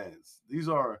Clown pants. These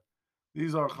are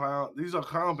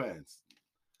clown pants.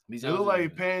 They look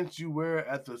like pants you wear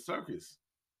at the circus.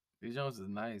 These Jones is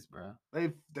nice, bro.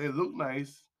 They look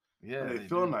nice. Yeah, they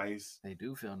feel nice. They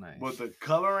do feel nice. But the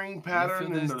coloring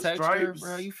pattern and the texture, stripes,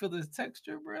 bro. You feel this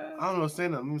texture, bro? I don't know. Say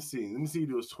that. Let me see you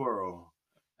do a twirl.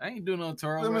 I ain't doing no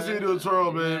twirl. Let me see you do a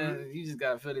twirl, baby. Man, you just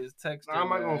gotta feel this texture. I'm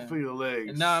not gonna feel your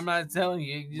legs. No, I'm not telling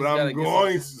you. But I'm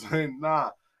going to say, nah.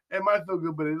 It might feel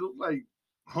good, but it looks like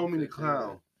Homie the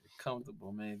Clown.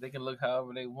 Comfortable, man. They can look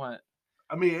however they want.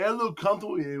 I mean, it look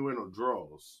comfortable. You ain't wear no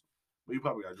drawers. But you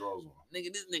probably got drawers on.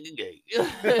 Nigga, this nigga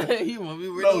gay. He want me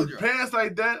to wear no drawers. Pants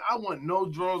like that, I want no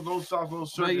drawers, no socks, no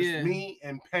shirt. Just me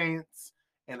and pants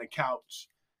and a couch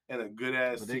and a good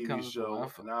ass TV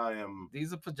show. And I am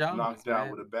these are pajamas, knocked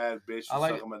out with a bad bitch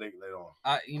sucking my dick later on.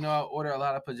 I order a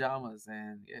lot of pajamas,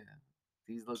 and yeah,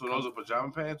 these look. So those are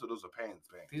pajama pants, or those are pants?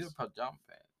 These are pajama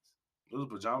pants. Those are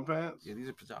pajama pants? Yeah, these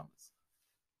are pajamas.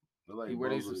 They're like you wear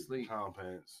these to sleep. Clown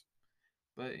pants.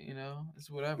 But it's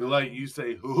whatever. You're like you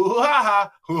say,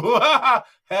 hoo-ha-ha, hoo-ha-ha.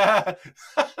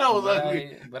 That was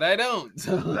ugly. But I don't.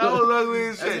 That was ugly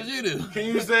as shit. That's what you do. Can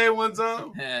you say it one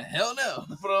time? Hell no.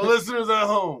 For the listeners at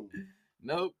home.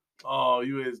 Nope. Oh,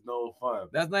 you is no fun.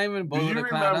 That's not even Bozo the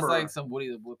Clown. That's like some Woody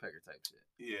the Woodpecker type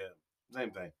shit. Yeah,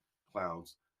 same thing.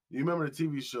 Clowns. You remember the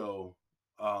TV show?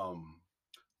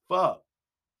 Fuck.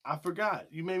 I forgot.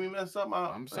 You made me mess up my.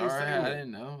 I'm sorry. I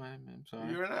didn't know. I'm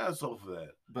sorry. You're an asshole for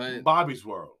that. But Bobby's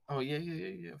World. Oh yeah.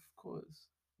 Of course.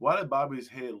 Why did Bobby's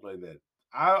head look like that?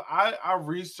 I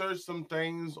researched some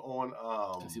things on.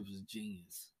 Because he was a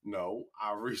genius. No,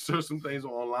 I researched some things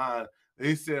online.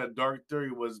 They said a dark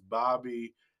theory was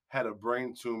Bobby had a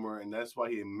brain tumor, and that's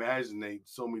why he imagined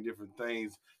so many different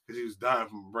things because he was dying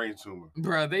from a brain tumor.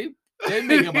 Bro, they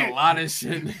make up a lot of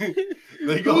shit.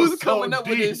 Who's coming up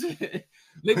with this shit?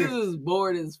 Niggas is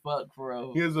bored as fuck,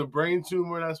 bro. He has a brain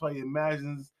tumor. That's why he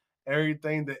imagines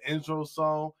everything. The intro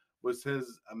song was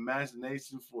his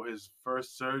imagination for his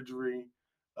first surgery.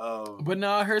 But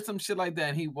no, I heard some shit like that,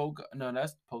 and he woke up. No,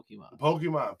 that's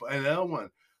Pokemon. And another one,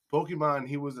 Pokemon.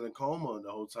 He was in a coma the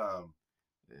whole time.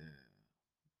 Yeah.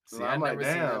 See, so I never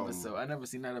seen that episode. I never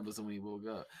seen that episode when he woke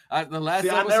up. I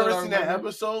never seen that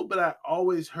episode, but I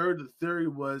always heard the theory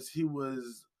was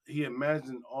he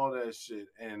imagined all that shit,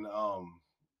 and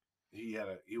he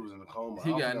was in a coma.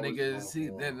 He got niggas.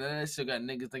 That shit got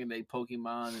niggas thinking they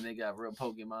Pokemon and they got real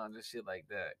Pokemon and shit like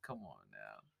that. Come on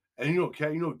now. And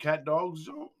cat dogs,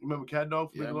 John? Remember cat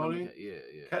dogs? Yeah,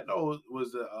 yeah. Cat dog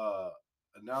was the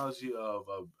analogy of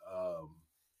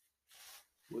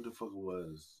what the fuck it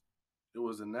was. It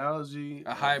was an analogy.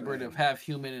 A hybrid of half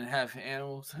human and half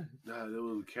animals. Nah, it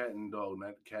was cat and dog,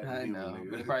 not cat and human. I know.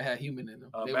 They probably had human in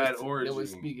them. Bad origin. They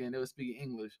were speaking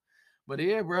English. But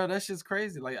yeah, bro, that's just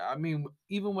crazy. Like, I mean,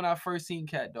 even when I first seen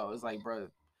cat dog, it's like, bro,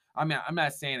 I mean, I'm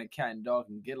not saying a cat and dog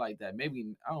can get like that. Maybe,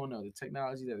 I don't know, the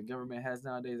technology that the government has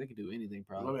nowadays, they can do anything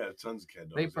probably. They have tons of cat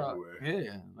dogs everywhere.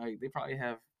 Yeah, like they probably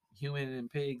have human and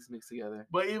pigs mixed together.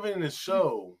 But even in the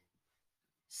show,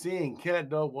 seeing cat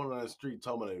dog walking on the street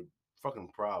talking about their fucking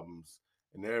problems,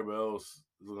 and everybody else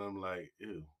is looking like,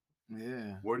 ew.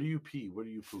 Yeah. Where do you pee? Where do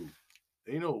you poop?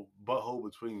 Ain't no butthole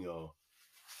between y'all.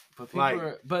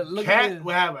 But look cat at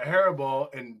will have a hairball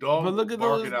and dog but look at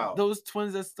bark it out. Those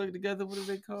twins that stuck together. What are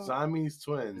they called? Siamese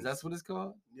twins. That's what it's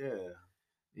called.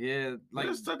 Yeah, like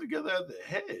they're stuck together at the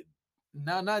head.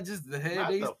 No, not just the head.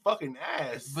 Not the fucking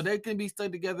ass. But they can be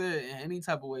stuck together in any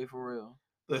type of way for real.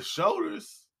 The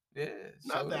shoulders. Yeah.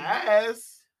 Not the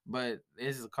ass. But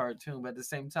it's a cartoon. But at the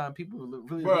same time, people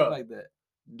really look like that.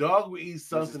 Dog would eat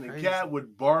something, and cat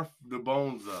would barf the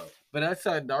bones up. But that's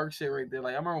that dark shit right there.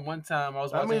 Like I remember one time I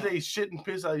was watching. That means they shit and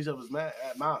piss out each other's mouths.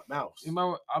 You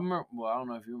remember? I remember. Well, I don't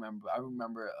know if you remember. I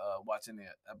remember watching the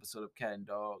episode of Cat and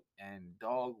Dog, and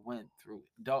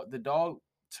the dog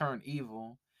turned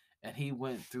evil, and he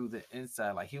went through the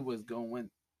inside. Like he went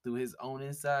through his own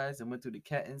insides and went through the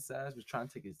cat insides. Was trying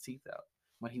to take his teeth out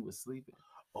when he was sleeping.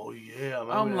 Oh yeah,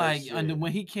 I'm like, and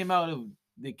when he came out of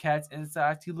the cat's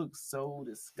insides, he looked so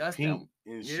disgusting.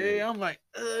 Yeah, I'm like,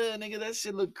 nigga, that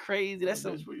shit look crazy. That's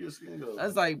so. Where your skin goes.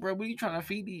 That's like, bro, what are you trying to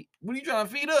feed? What are you trying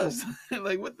to feed us?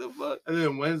 Like, what the fuck? And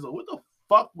then Winslow, what the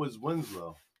fuck was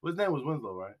Winslow? His name was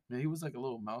Winslow, right? Yeah, he was like a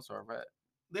little mouse or a rat.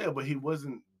 Yeah, but he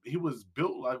wasn't. He was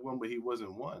built like one, but he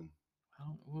wasn't one.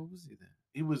 What was he then?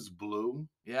 He was blue.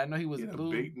 Yeah, I know he was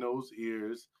blue. Big nose,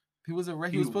 ears. He was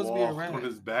supposed to be a rat on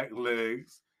his back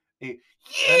legs.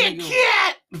 And,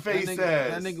 cat! Face ass.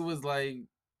 That nigga was like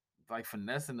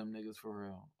finessing them niggas for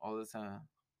real all the time.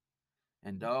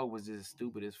 And dog was just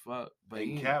stupid as fuck. But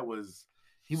cat was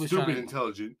stupid trying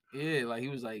intelligent. Yeah, like he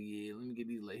was like, yeah, let me get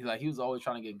these. Like he was always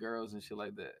trying to get girls and shit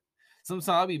like that. Sometimes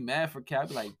I'd be mad for cat. I'd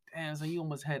be like, damn, so you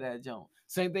almost had that jump.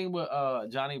 Same thing with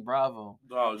Johnny Bravo.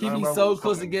 He be so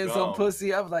close to getting some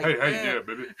pussy. I was like, hey, yeah,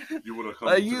 baby, you wanna come?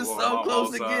 Like you so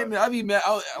close to getting it. I be mad.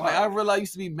 I realized I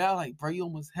used to be mad. Like, bro, you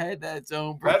almost had that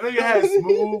jump, bro. That nigga had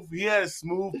smooth. He had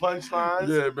smooth punchlines.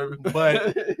 Yeah, baby.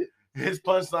 But his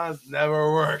punchlines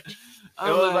never worked. It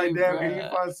was like, damn, bruh, can you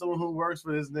find someone who works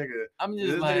for this nigga? I'm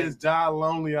just this like, nigga's John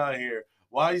Lonely out here.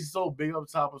 Why is he so big up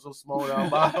top and so small down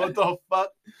bottom? What the fuck?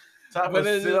 Type of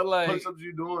sit-up, push-ups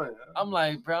you doing? I'm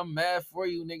like, bro, I'm mad for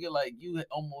you, nigga. Like, you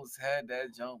almost had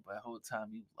that jump, but the whole time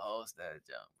you lost that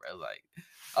jump, bro. Like,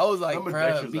 I was like,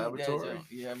 bro, beat that jump.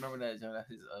 Yeah, I remember that jump.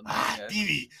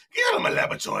 Didi, get out of my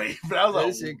laboratory. That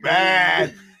was a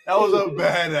bad. That was a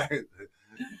bad.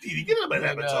 Didi, get out of my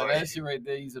laboratory. That shit right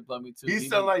there used to blow me too. He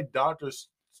sound like Dr.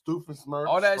 Stufensmirtz.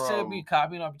 All that shit be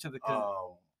copying off each other.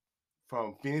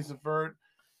 From Phoenix and Ferb.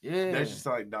 Yeah, that just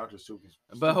sound like Dr.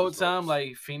 Stufensmirtz. But whole time,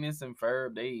 like Phoenix and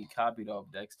Ferb, they copied off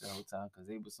Dexter the whole time because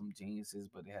they were some geniuses,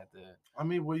 but they had to. I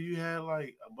mean, well, you had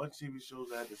like a bunch of TV shows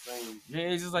that had the same. Yeah,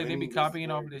 it's just like they be copying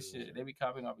off of this shit. They be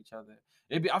copying off each other.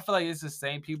 I feel like it's the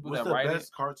same people that write it. What's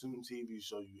the best cartoon TV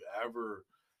show you ever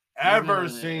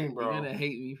seen, bro? You're gonna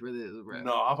hate me for this, bro.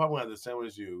 No, I'm probably gonna have the same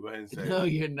as you. Go ahead and say. No,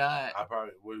 you're not. I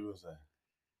probably. What are you gonna say?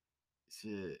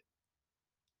 Shit.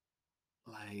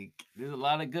 Like, there's a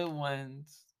lot of good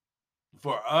ones.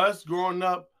 For us growing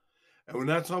up, and we're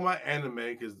not talking about anime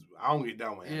because I don't get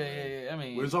down with anime. Yeah. I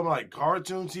mean, we're talking about like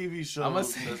cartoon TV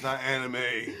shows. That's not anime.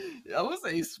 I would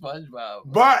say SpongeBob.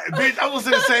 But bitch, I would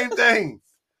say the same thing.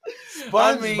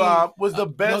 SpongeBob was the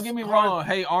best. Don't get me wrong.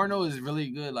 Hey Arnold is really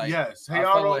good. Like, yes, Hey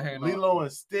Arnold, Lilo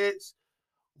and Stitch,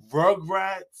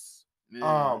 Rugrats,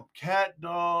 Cat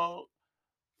Dog,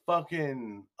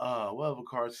 fucking whatever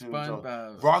cartoon.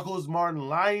 Rocko's Modern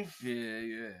Life.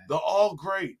 Yeah. They're all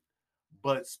great.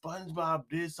 But SpongeBob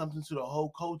did something to the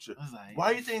whole culture. Like,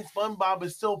 why do you think SpongeBob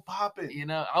is still popping? You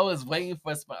know, I was waiting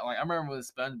for I remember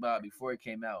with SpongeBob before it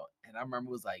came out, and I remember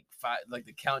it was like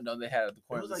the countdown they had at the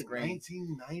corner of the screen.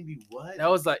 1990 what?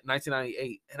 That was like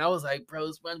 1998, and I was like,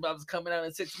 bro, SpongeBob's coming out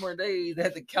in 6 more days. They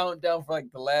had the countdown for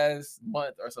like the last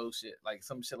month or so, like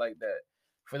some shit like that.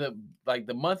 For the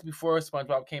month before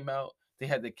SpongeBob came out, they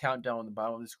had the countdown on the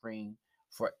bottom of the screen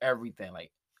for everything,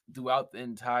 like. Throughout the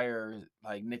entire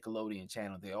like Nickelodeon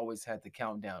channel, they always had the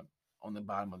countdown on the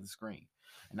bottom of the screen.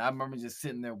 And I remember just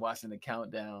sitting there watching the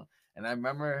countdown. And I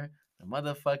remember the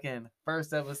motherfucking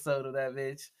first episode of that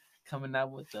bitch coming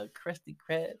out with the Krusty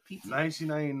Krab pizza.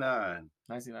 1999.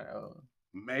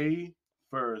 May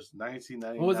 1st,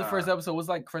 1999. What was the first episode? It was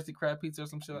like Krusty Krab pizza or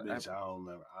some shit? Bitch, I don't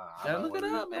remember. I look it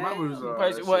up, man.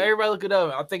 Well, everybody look it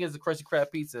up. I think it's a Krusty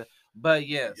Krab pizza. But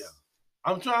yes. Yeah.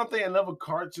 I'm trying to think another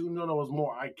cartoon that was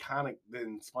more iconic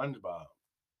than SpongeBob.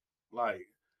 Like,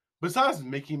 besides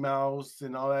Mickey Mouse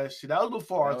and all that shit, that was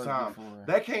before our time.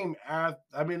 That came after.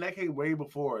 I mean, that came way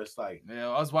before. It's like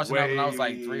I was watching that when I was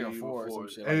like 3 or 4 or some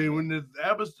shit. And when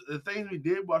the things we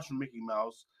did watch from Mickey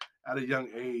Mouse at a young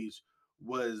age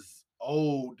was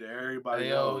old to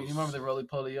everybody else. You remember the Roly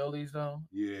Poly Olis though?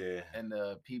 Yeah. And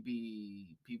the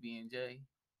PB and J.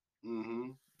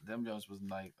 Mm-hmm. Them Jones was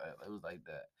like that. It was like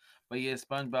that. But yeah,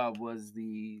 SpongeBob was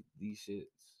the shits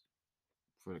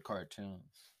for the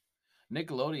cartoons.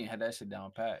 Nickelodeon had that shit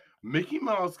down pat. Mickey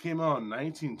Mouse came out in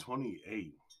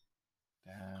 1928.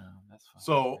 Damn, that's fine.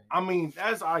 So, crazy. I mean,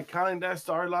 that's iconic. That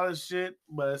started a lot of shit.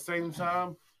 But at the same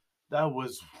time, that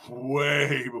was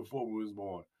way before we was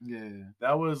born. Yeah.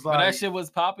 That was like... But that shit was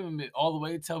popping all the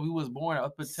way until we was born.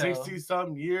 Up until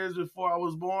 60-something years before I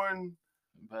was born.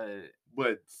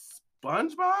 But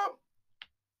SpongeBob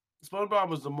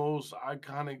was the most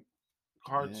iconic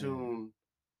cartoon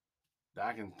that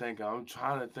I can think of. I'm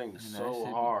trying to think so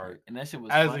hard. And that shit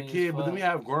was as a kid, but then we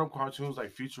have grown-up cartoons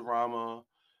like Futurama,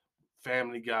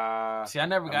 Family Guy. See, I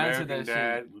never got American into that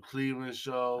Dad, shit. Cleveland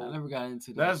Show. I never got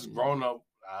into that. That's shit. grown up,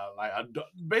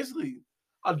 basically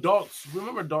adults.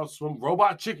 Remember Adult Swim?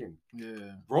 Robot Chicken.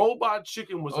 Yeah. Robot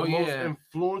Chicken was the most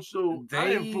influential. Not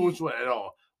influential at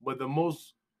all, but the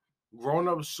most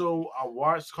grown-up show I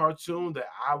watched cartoon that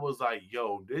I was like,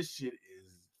 yo, this shit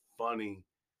is funny.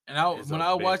 And when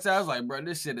I watched that, I was like, bro,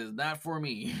 this shit is not for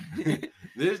me.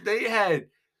 They had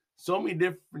so many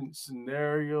different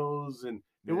scenarios, and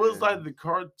It was like the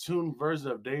cartoon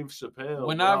version of Dave Chappelle.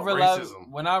 When I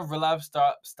realized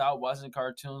stopped watching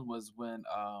cartoons was when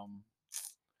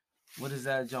what is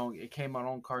that, John? It came out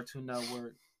on Cartoon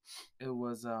Network. It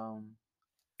was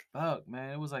fuck,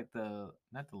 man. It was like I'm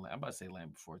about to say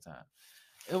Land Before Time.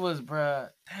 It was, bruh.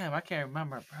 Damn, I can't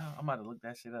remember, bro. I'm about to look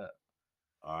that shit up.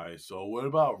 All right, so what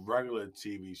about regular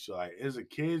TV show? Like, it's a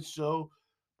kids show,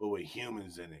 but with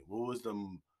humans in it. What was the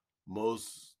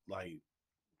most, like,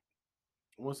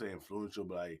 I won't say influential,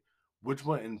 but like, which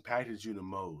one impacted you the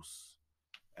most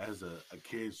as a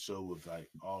kids show with like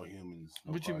all humans?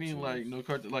 No what cartoons? You mean, like no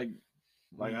cartoon?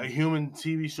 Like a human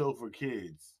TV show for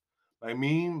kids? Like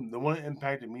me, the one that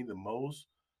impacted me the most,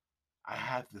 I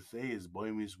have to say, is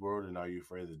Boy Meets World and Are You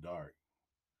Afraid of the Dark?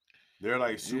 They're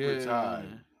like super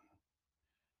tied.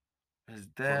 Is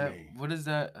that what is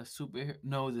that? A superhero?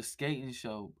 No, the skating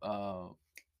show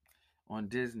on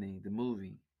Disney, the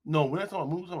movie. No, we're not talking about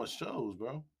movies, we're talking about shows,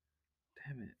 bro.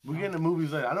 Damn it. We're getting the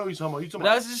movies later. I know what you're talking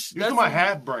about. You're talking about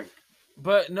Half Brink.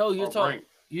 But no, you're talking.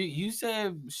 You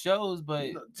said shows,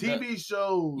 but TV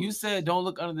shows. You said Don't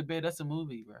Look Under the Bed. That's a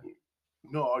movie, bro.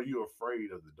 No, Are You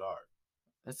Afraid of the Dark?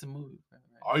 That's a movie, bro.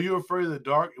 Right. Are You Afraid of the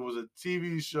Dark? It was a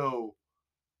TV show.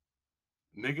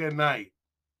 Nick at Night.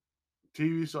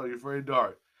 TV show. You Afraid of the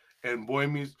Dark, and Boy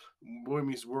Meets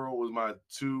World was my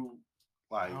two.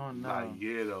 Like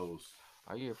yeah, those.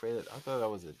 Are You Afraid of? I thought that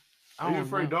was a. Are You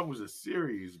Afraid of the Dark was a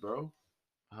series, bro.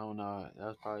 I don't know. That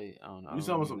was probably. I don't know. You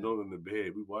talking about some Don't Look in the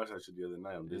Bed? We watched that shit the other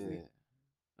night on Disney.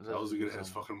 That was a good ass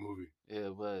fucking movie. Yeah,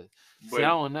 but see, I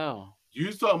don't know. You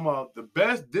was talking about the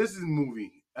best Disney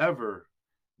movie ever.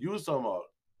 You was talking about,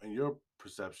 in your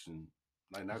perception,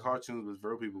 like not cartoons, but for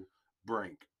real people,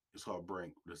 Brink. It's called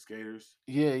Brink. The skaters.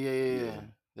 Yeah.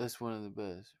 That's one of the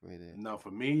best right there. Now,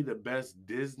 for me, the best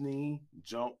Disney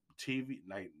jump TV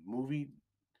like movie,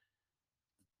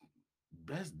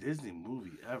 best Disney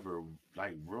movie ever,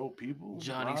 like real people.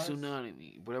 Johnny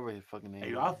Tsunami, whatever his fucking name.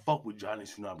 Hey, I fuck with Johnny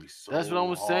Tsunami so. That's what I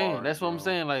was hard, saying. That's what bro. I'm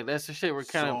saying. Like that's the shit where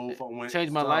kind of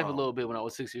changed my life a little bit when I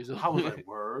was 6 years old. I was like,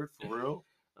 word for real.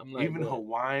 I'm like, even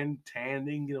Hawaiian tan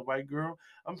didn't get a white girl.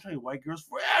 I'm telling you, white girls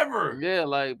forever. Yeah,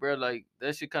 like bro, like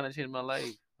that shit kind of changed my life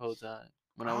the whole time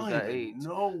when I was that age.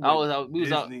 No, we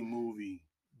was out movie.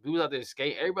 We was out there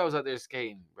skating. Everybody was out there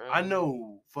skating, bro. I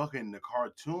know fucking the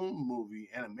cartoon movie,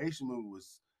 animation movie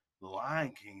was The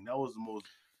Lion King. That was the most.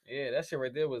 Yeah, that shit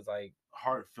right there was like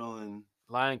heart feeling.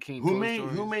 Lion King. Who made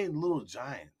Little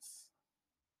Giants?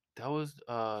 That was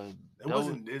That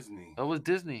wasn't Disney. That was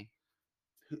Disney.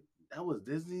 That was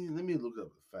Disney. Let me look up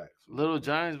the facts. Little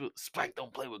Giants. Spike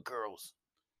don't play with girls.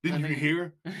 Did you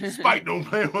hear? Spike don't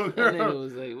play with girls. That nigga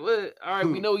was like, what? All right,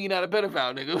 we know you're not a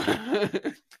pedophile,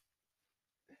 nigga.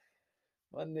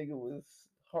 My nigga was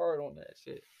hard on that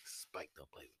shit. Spike don't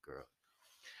play with girls.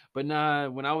 But nah,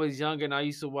 when I was younger and I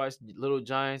used to watch Little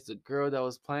Giants, the girl that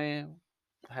was playing,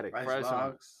 I had a crush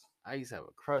on her. I used to have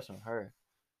a crush on her.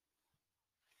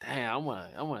 Damn, I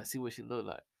wanna see what she looked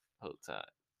like the whole time.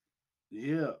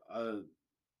 Yeah,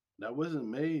 that wasn't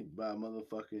made by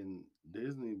motherfucking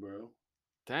Disney, bro.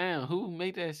 Damn, who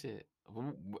made that shit?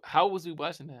 How was we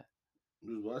watching that?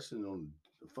 We was watching it on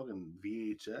fucking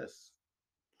VHS.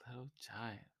 Little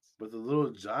Giants. But the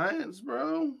Little Giants,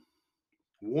 bro,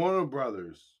 Warner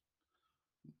Brothers,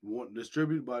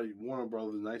 distributed by Warner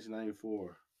Brothers in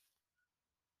 1994.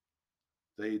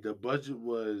 The budget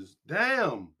was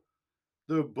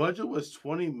their budget was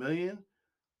 $20 million.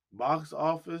 Box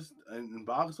office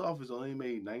only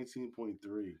made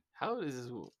 19.3. How old is this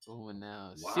woman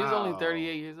now? Wow. She's only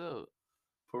 38 years old.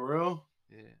 For real?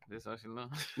 Yeah, that's all she knows.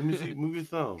 Let me see. Move your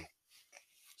thumb.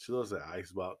 She looks like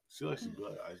Icebox. She looks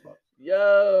like Icebox.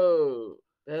 Yo,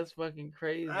 that's fucking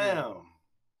crazy. Damn.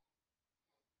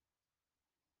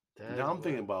 Now I'm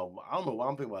thinking about. I don't know why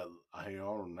I'm thinking about Hey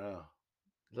Arnold now.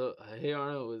 Look, Hey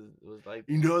Arnold was like.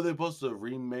 You know they're supposed to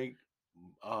remake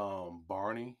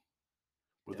Barney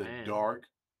with a dark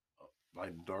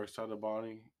side of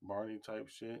Barney type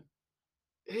shit.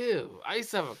 Ew, I used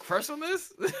to have a crush on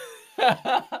this.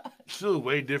 She was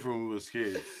way different when we was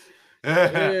kids.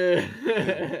 Yeah.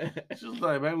 She was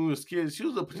like back when we was kids. She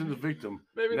was a potential victim.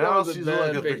 Maybe now she's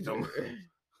like a victim.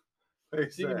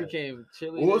 She became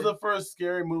chilly. What was the first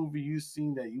scary movie you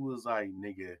seen that you was like,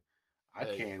 nigga, I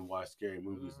can't watch scary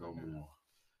movies no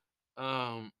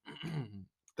more?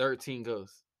 13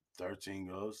 Ghosts. 13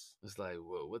 Ghosts. It's like,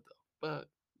 whoa, what the fuck?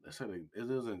 That's how it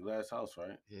was in Glass House,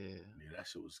 right? Yeah. Yeah, that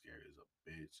shit was scary as a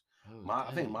bitch.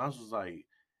 I think mine was like,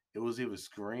 it was either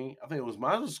Scream. I think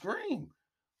mine was Scream.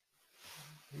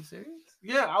 Are you serious?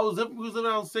 Yeah, we was living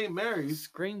out in St. Mary's.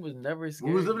 Scream was never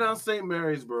scary. We was living out in St.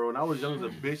 Mary's, bro, and I was young as a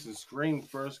bitch, and Scream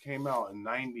first came out in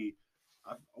 90.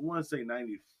 I want to say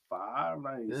 95,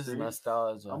 96. This is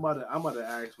nostalgia. I'm about to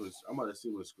ask I'm about to see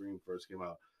when Scream first came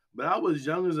out. But I was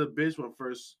young as a bitch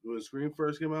when Scream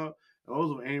first came out. I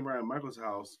was with Annie Brian Michael's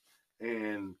house,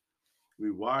 and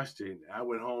we watched it. I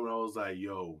went home and I was like,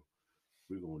 "Yo,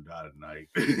 we're gonna die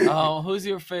tonight." Who's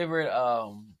your favorite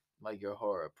like your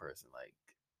horror person, like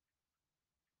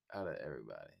out of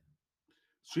everybody?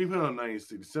 Scream came out in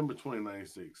 96, December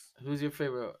 2096. Who's your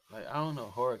favorite, like, I don't know,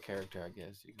 horror character, I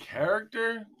guess you can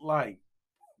Character? Like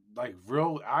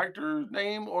real actor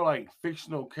name or like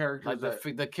fictional characters?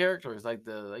 like the characters, like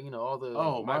all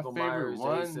the Michael Myers,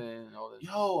 Jason, all this.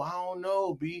 Yo, I don't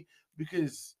know,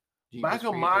 because Jeepers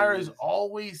Michael Creepers. Myers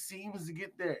always seems to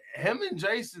get there. Him and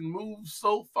Jason move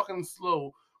so fucking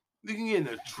slow. You can get in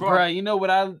a truck, Bruh, you know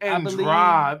what I believe?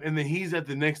 drive, and then he's at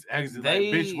the next exit. Like,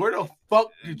 bitch, where the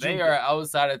fuck did you? They are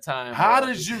outside of time. How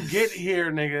bro. did you get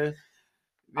here, nigga?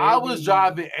 I was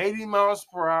driving 80 miles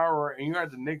per hour, and you're at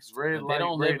the next red light. They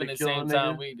don't live in the same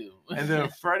time we do. And then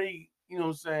Freddy, you know what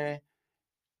I'm saying?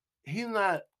 He's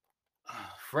not.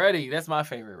 Freddy, that's my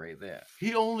favorite right there.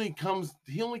 He only kills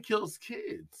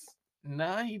kids.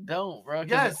 Nah, he don't, bro.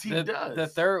 Yes, he does. The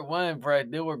third one, bro,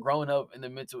 they were growing up in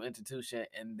the mental institution,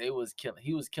 and he was killing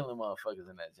motherfuckers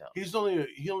in that job.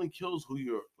 He only kills who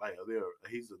you're like.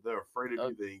 They're afraid of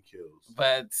you. That he kills. But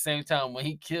at the same time, when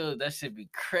he killed, that should be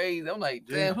crazy. I'm like,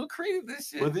 damn, who created this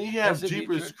shit? But then you have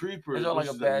Jeepers Creepers, which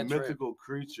is a mythical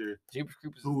creature. Jeepers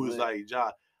Creepers, who was like,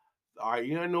 Josh. All right,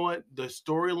 you know what? The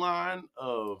storyline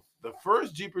of the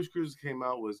first Jeepers Creepers came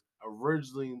out was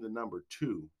originally the number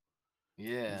 2.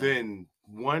 Yeah. Then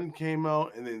 1 came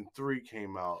out, and then 3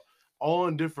 came out, all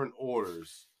in different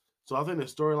orders. So I think the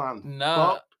storyline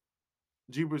fucked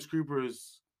Jeepers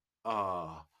Creepers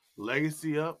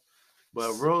legacy up.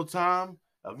 But real time,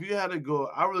 if you had to go,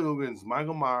 I really go against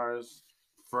Michael Myers,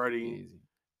 Freddy,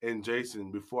 and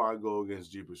Jason before I go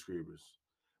against Jeepers Creepers.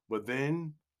 But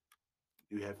then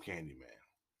you have Candyman.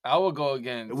 I will go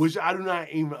against, which I do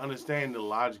not even understand the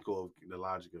logic of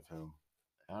him.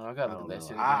 I gotta look at that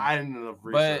shit. I didn't know enough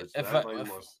research. But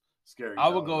if scary, I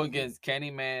would go against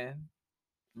Candyman,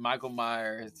 Michael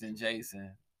Myers, and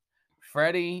Jason.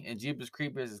 Freddy and Jeepers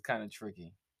Creepers is kind of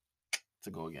tricky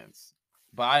to go against,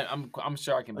 but I'm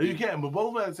sure I can. You can't, but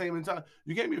both at the same time.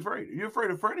 You can't be afraid. Are you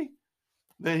afraid of Freddy?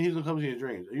 Then he's gonna come to your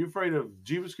dreams. Are you afraid of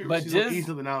Jeepers Creepers? He's gonna eat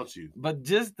something out you. But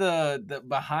just the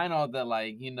behind all the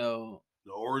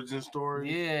the origin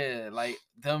story. Yeah, like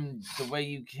the way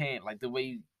you can't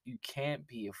you can't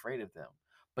be afraid of them,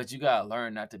 but you gotta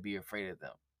learn not to be afraid of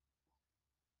them.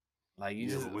 Like you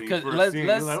just because let's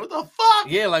like, what the fuck?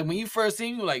 Yeah, like when you first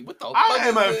see him, you're like, what the fuck? I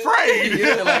am afraid.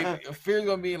 Yeah, like fear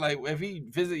gonna be like if he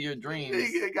visit your dreams.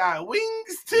 He got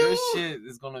wings too. Your shit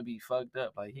is gonna be fucked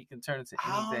up. Like he can turn into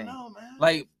anything. I don't know, man.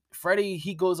 Like Freddy,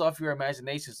 he goes off your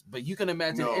imaginations, but you can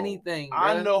imagine anything. Bro.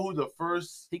 I know who the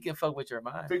first he can fuck with your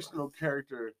mind. Fictional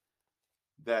character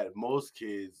that most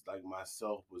kids like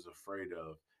myself was afraid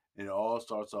of, and it all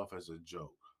starts off as a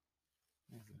joke.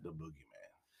 The Boogeyman.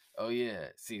 Oh yeah,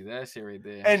 see that shit right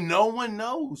there. And no one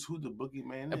knows who the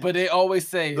Boogeyman is. But they always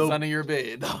say it's under your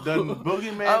bed. The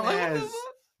Boogeyman has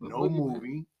no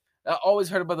movie. I always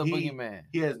heard about the Boogeyman.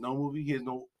 He has no movie. He has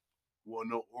no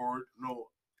real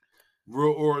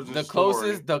origin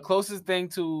story. The closest thing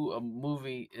to a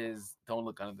movie is Don't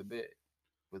Look Under the Bed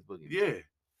with Boogeyman. Yeah.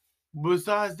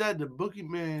 Besides that, the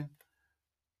Boogeyman,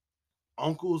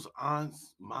 uncles,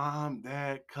 aunts, mom,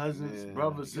 dad, cousins,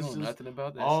 brothers, sisters, nothing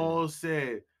about that all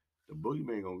said the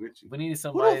Boogeyman gonna get you. We need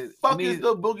somebody. Who the fuck is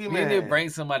the Boogeyman? We need to bring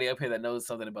somebody up here that knows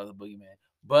something about the Boogeyman.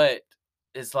 But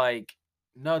it's like,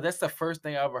 no, that's the first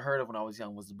thing I ever heard of when I was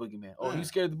young was the Boogeyman. Oh, you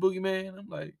scared of the Boogeyman? I'm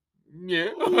like, yeah.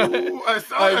 Ooh,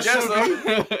 I guess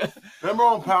so. Remember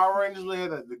on Power Rangers we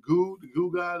had the goo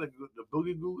guy, the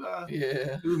boogie goo guy?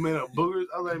 Yeah. He was made of boogers.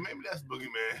 I was like, maybe that's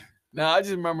Boogeyman. No, I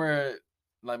just remember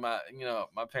like my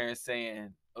parents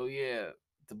saying, oh yeah,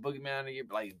 the Boogeyman under your,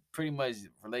 like pretty much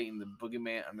relating the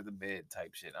Boogeyman under the bed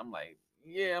type shit. I'm like,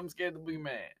 yeah, I'm scared of the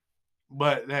Boogeyman.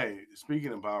 But hey,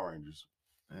 speaking of Power Rangers,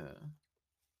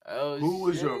 oh, who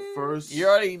was your first? You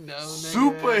already know,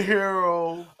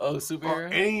 superhero. Oh, superhero. Or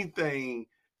anything,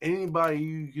 anybody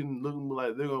you can look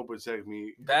like they're gonna protect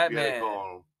me. Batman.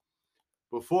 Call them.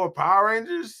 Before Power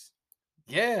Rangers.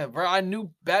 Yeah, bro. I knew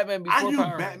Batman before. I knew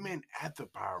Power Batman Rangers. after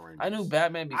Power Rangers. I knew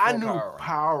Batman before. I knew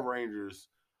Power Rangers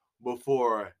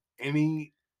before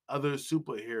any other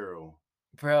superhero.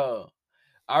 Bro,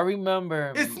 I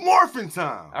remember it's morphin'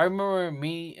 time. I remember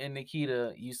me and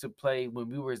Nikita used to play when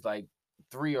we were like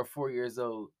 3 or 4 years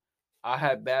old. I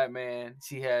had Batman.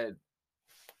 She had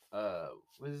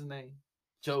what's his name?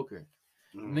 Joker.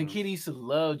 Nikita used to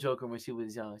love Joker when she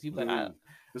was young. She'd be like,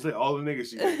 it's like all the niggas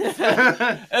she dates.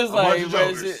 It's like,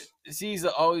 bro, she used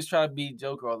to always try to beat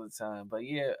Joker all the time. But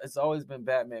yeah, it's always been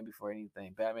Batman before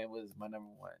anything. Batman was my number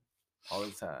one all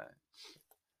the time.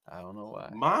 I don't know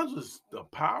why. Mine was the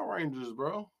Power Rangers,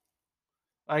 bro.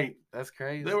 Like, that's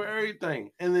crazy. They were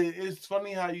everything. And then it's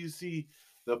funny how you see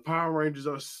the Power Rangers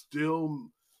are still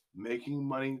making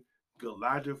money.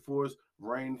 Galactic Force,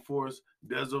 Rain Force,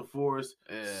 Desert Force,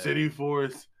 City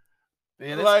Force.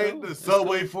 Yeah, like cool. The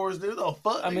Subway Force, they're the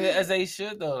fuck. I mean, as they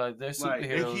should though. Like they're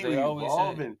superheroes. Like, they always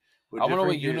evolving. I wonder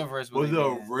what universe was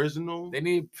the original. They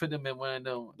need to put them in one of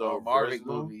them Marvel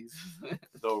movies.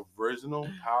 The original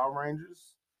Power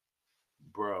Rangers,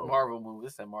 bro. Marvel movie.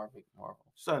 This is Marvel.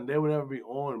 Son, they would never be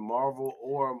on Marvel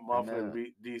or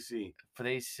DC. But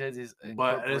they should just.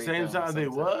 But at the same time, they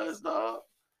was dog.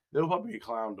 They'll probably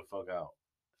clown the fuck out.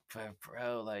 But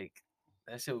bro, like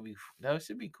that should be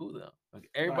cool though. Like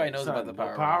everybody knows about the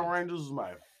Power Rangers. Was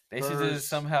my they should just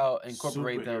somehow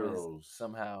incorporate them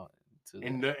somehow.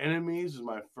 And the enemies was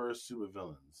my first super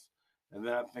villains. And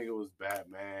then I think it was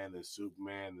Batman and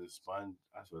Superman and SpongeBob.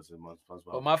 I suppose it was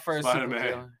SpongeBob. But my first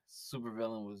super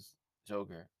villain was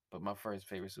Joker. But my first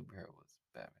favorite superhero was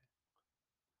Batman.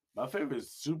 My favorite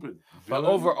super villain. But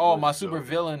overall, my super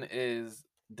villain is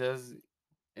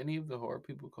any of the horror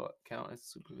people count as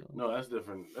supervillain? No, that's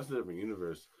different. That's a different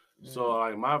universe. Mm. So,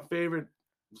 like, my favorite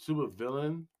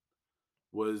supervillain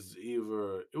was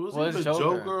either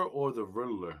Joker or the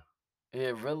Riddler.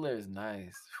 Yeah, Riddler is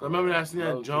nice. Remember that scene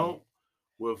that joke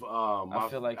with I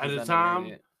feel like at the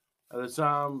time,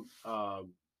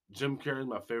 Jim Carrey's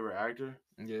my favorite actor.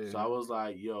 Yeah. So I was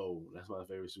like, yo, that's my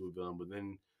favorite supervillain. But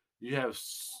then you have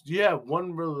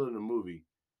one Riddler in the movie.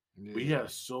 Yeah. But you have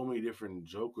so many different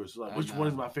Jokers. So like, which one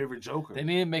is my favorite Joker? They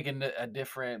need to make a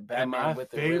different Batman with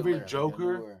the Riddler. My favorite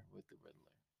Joker with the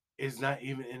Riddler is not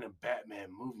even in a Batman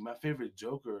movie. My favorite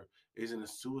Joker is in a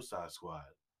Suicide Squad.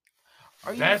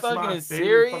 Are you fucking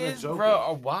serious, bro?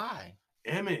 Or why?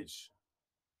 Image.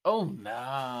 Oh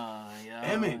nah,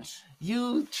 yeah. Image.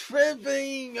 You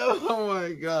tripping? Oh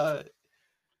my god.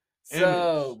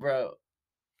 So, bro.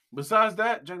 Besides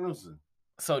that, Jack Nicholson.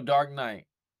 So Dark Knight.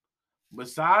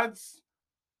 Besides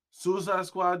Suicide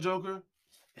Squad Joker,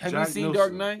 have you seen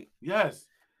Dark Knight? Yes.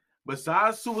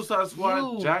 Besides Suicide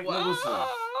Squad, Jack Nicholson.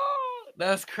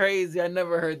 That's crazy. I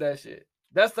never heard that shit.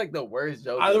 That's like the worst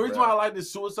Joker. The reason why I like the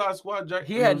Suicide Squad, Jack.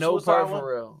 He had no part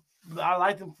for real. I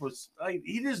liked him for like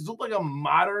he just looked like a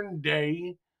modern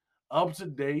day, up to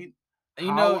date.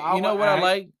 You know what I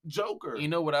like? Joker. You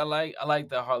know what I like? I like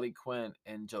the Harley Quinn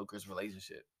and Joker's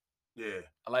relationship. Yeah,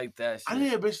 I like that shit. I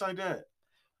need a bitch like that.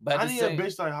 But I need a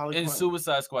bitch like Harley Quinn. In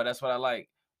Suicide Squad, that's what I like.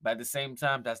 But at the same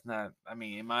time, that's not. I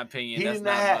mean, in my opinion, he didn't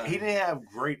have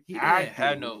great acting. He didn't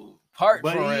have no part.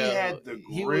 But he had the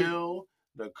grill,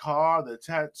 the car, the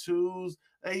tattoos.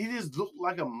 And he just looked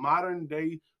like a modern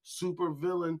day super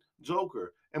villain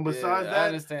Joker. And besides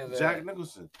that, Jack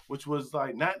Nicholson, which was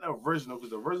like not the original,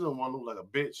 because the original one looked like a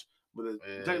bitch, but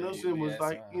Jack Nicholson was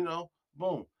like,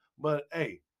 boom. But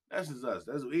hey, that's just us.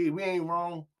 We ain't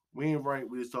wrong. We ain't right.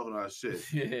 We just talking our shit.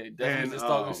 Yeah, definitely just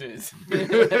talking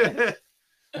shit.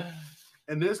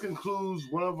 And this concludes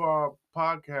one of our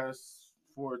podcasts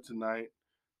for tonight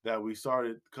that we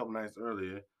started a couple nights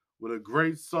earlier with a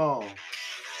great song.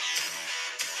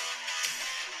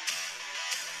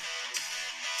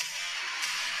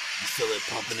 You feel it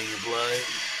pumping in your blood?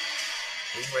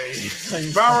 You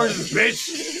ready? Power Rangers, bitch!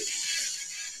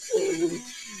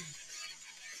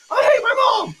 I hate my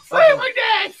mom! I hate my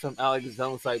dad! Some Alex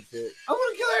Jones type shit. I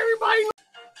want to kill everybody!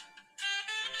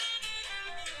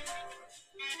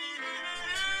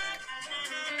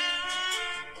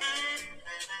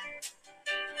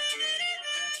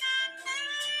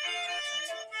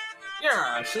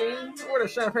 Yeah, see? What a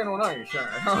champagne on ice,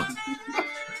 huh?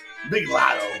 Big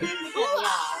Lotto.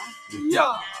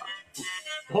 Yeah.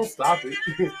 Don't stop it.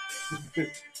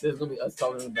 There's gonna be us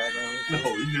talking in the background.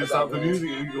 No, you just stop the music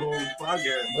and we go on the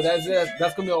podcast. But that's it.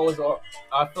 That's gonna be always.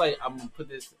 I feel like I'm gonna put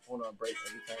this on a break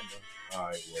every time, though. All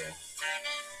right, well.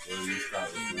 When you stop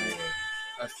it,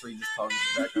 us three just talking in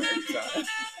the background every time.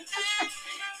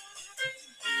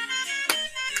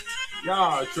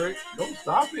 Y'all, Trick, don't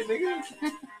stop it,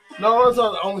 nigga. No, it's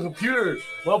on the computer.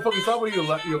 Motherfucker, stop with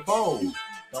your phone.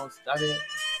 Don't stop it.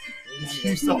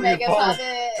 You stop on your phone.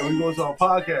 And we go to our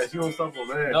podcast. You don't stop on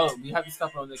there. No, you have to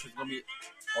stop on there because it's going to be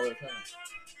all the time.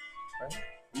 Right?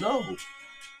 No.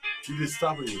 You just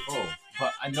stop on your phone.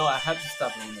 But I know I have to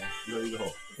stop on there. No, you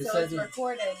don't. So it's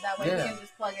recorded. That way you can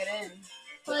just plug it in.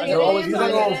 You're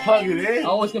not going to plug it in. I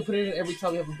always can put it in every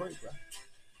time we have a break, bro.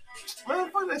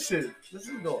 Man, fuck that shit. Let's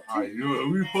just go. All right,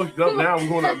 we fucked up now. We're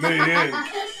going to $1 million.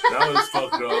 Now it's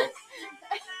fucked up.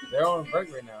 They're on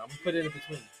break right now. I'm gonna put it in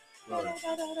between. All right.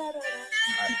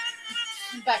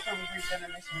 Back from the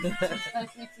intermission.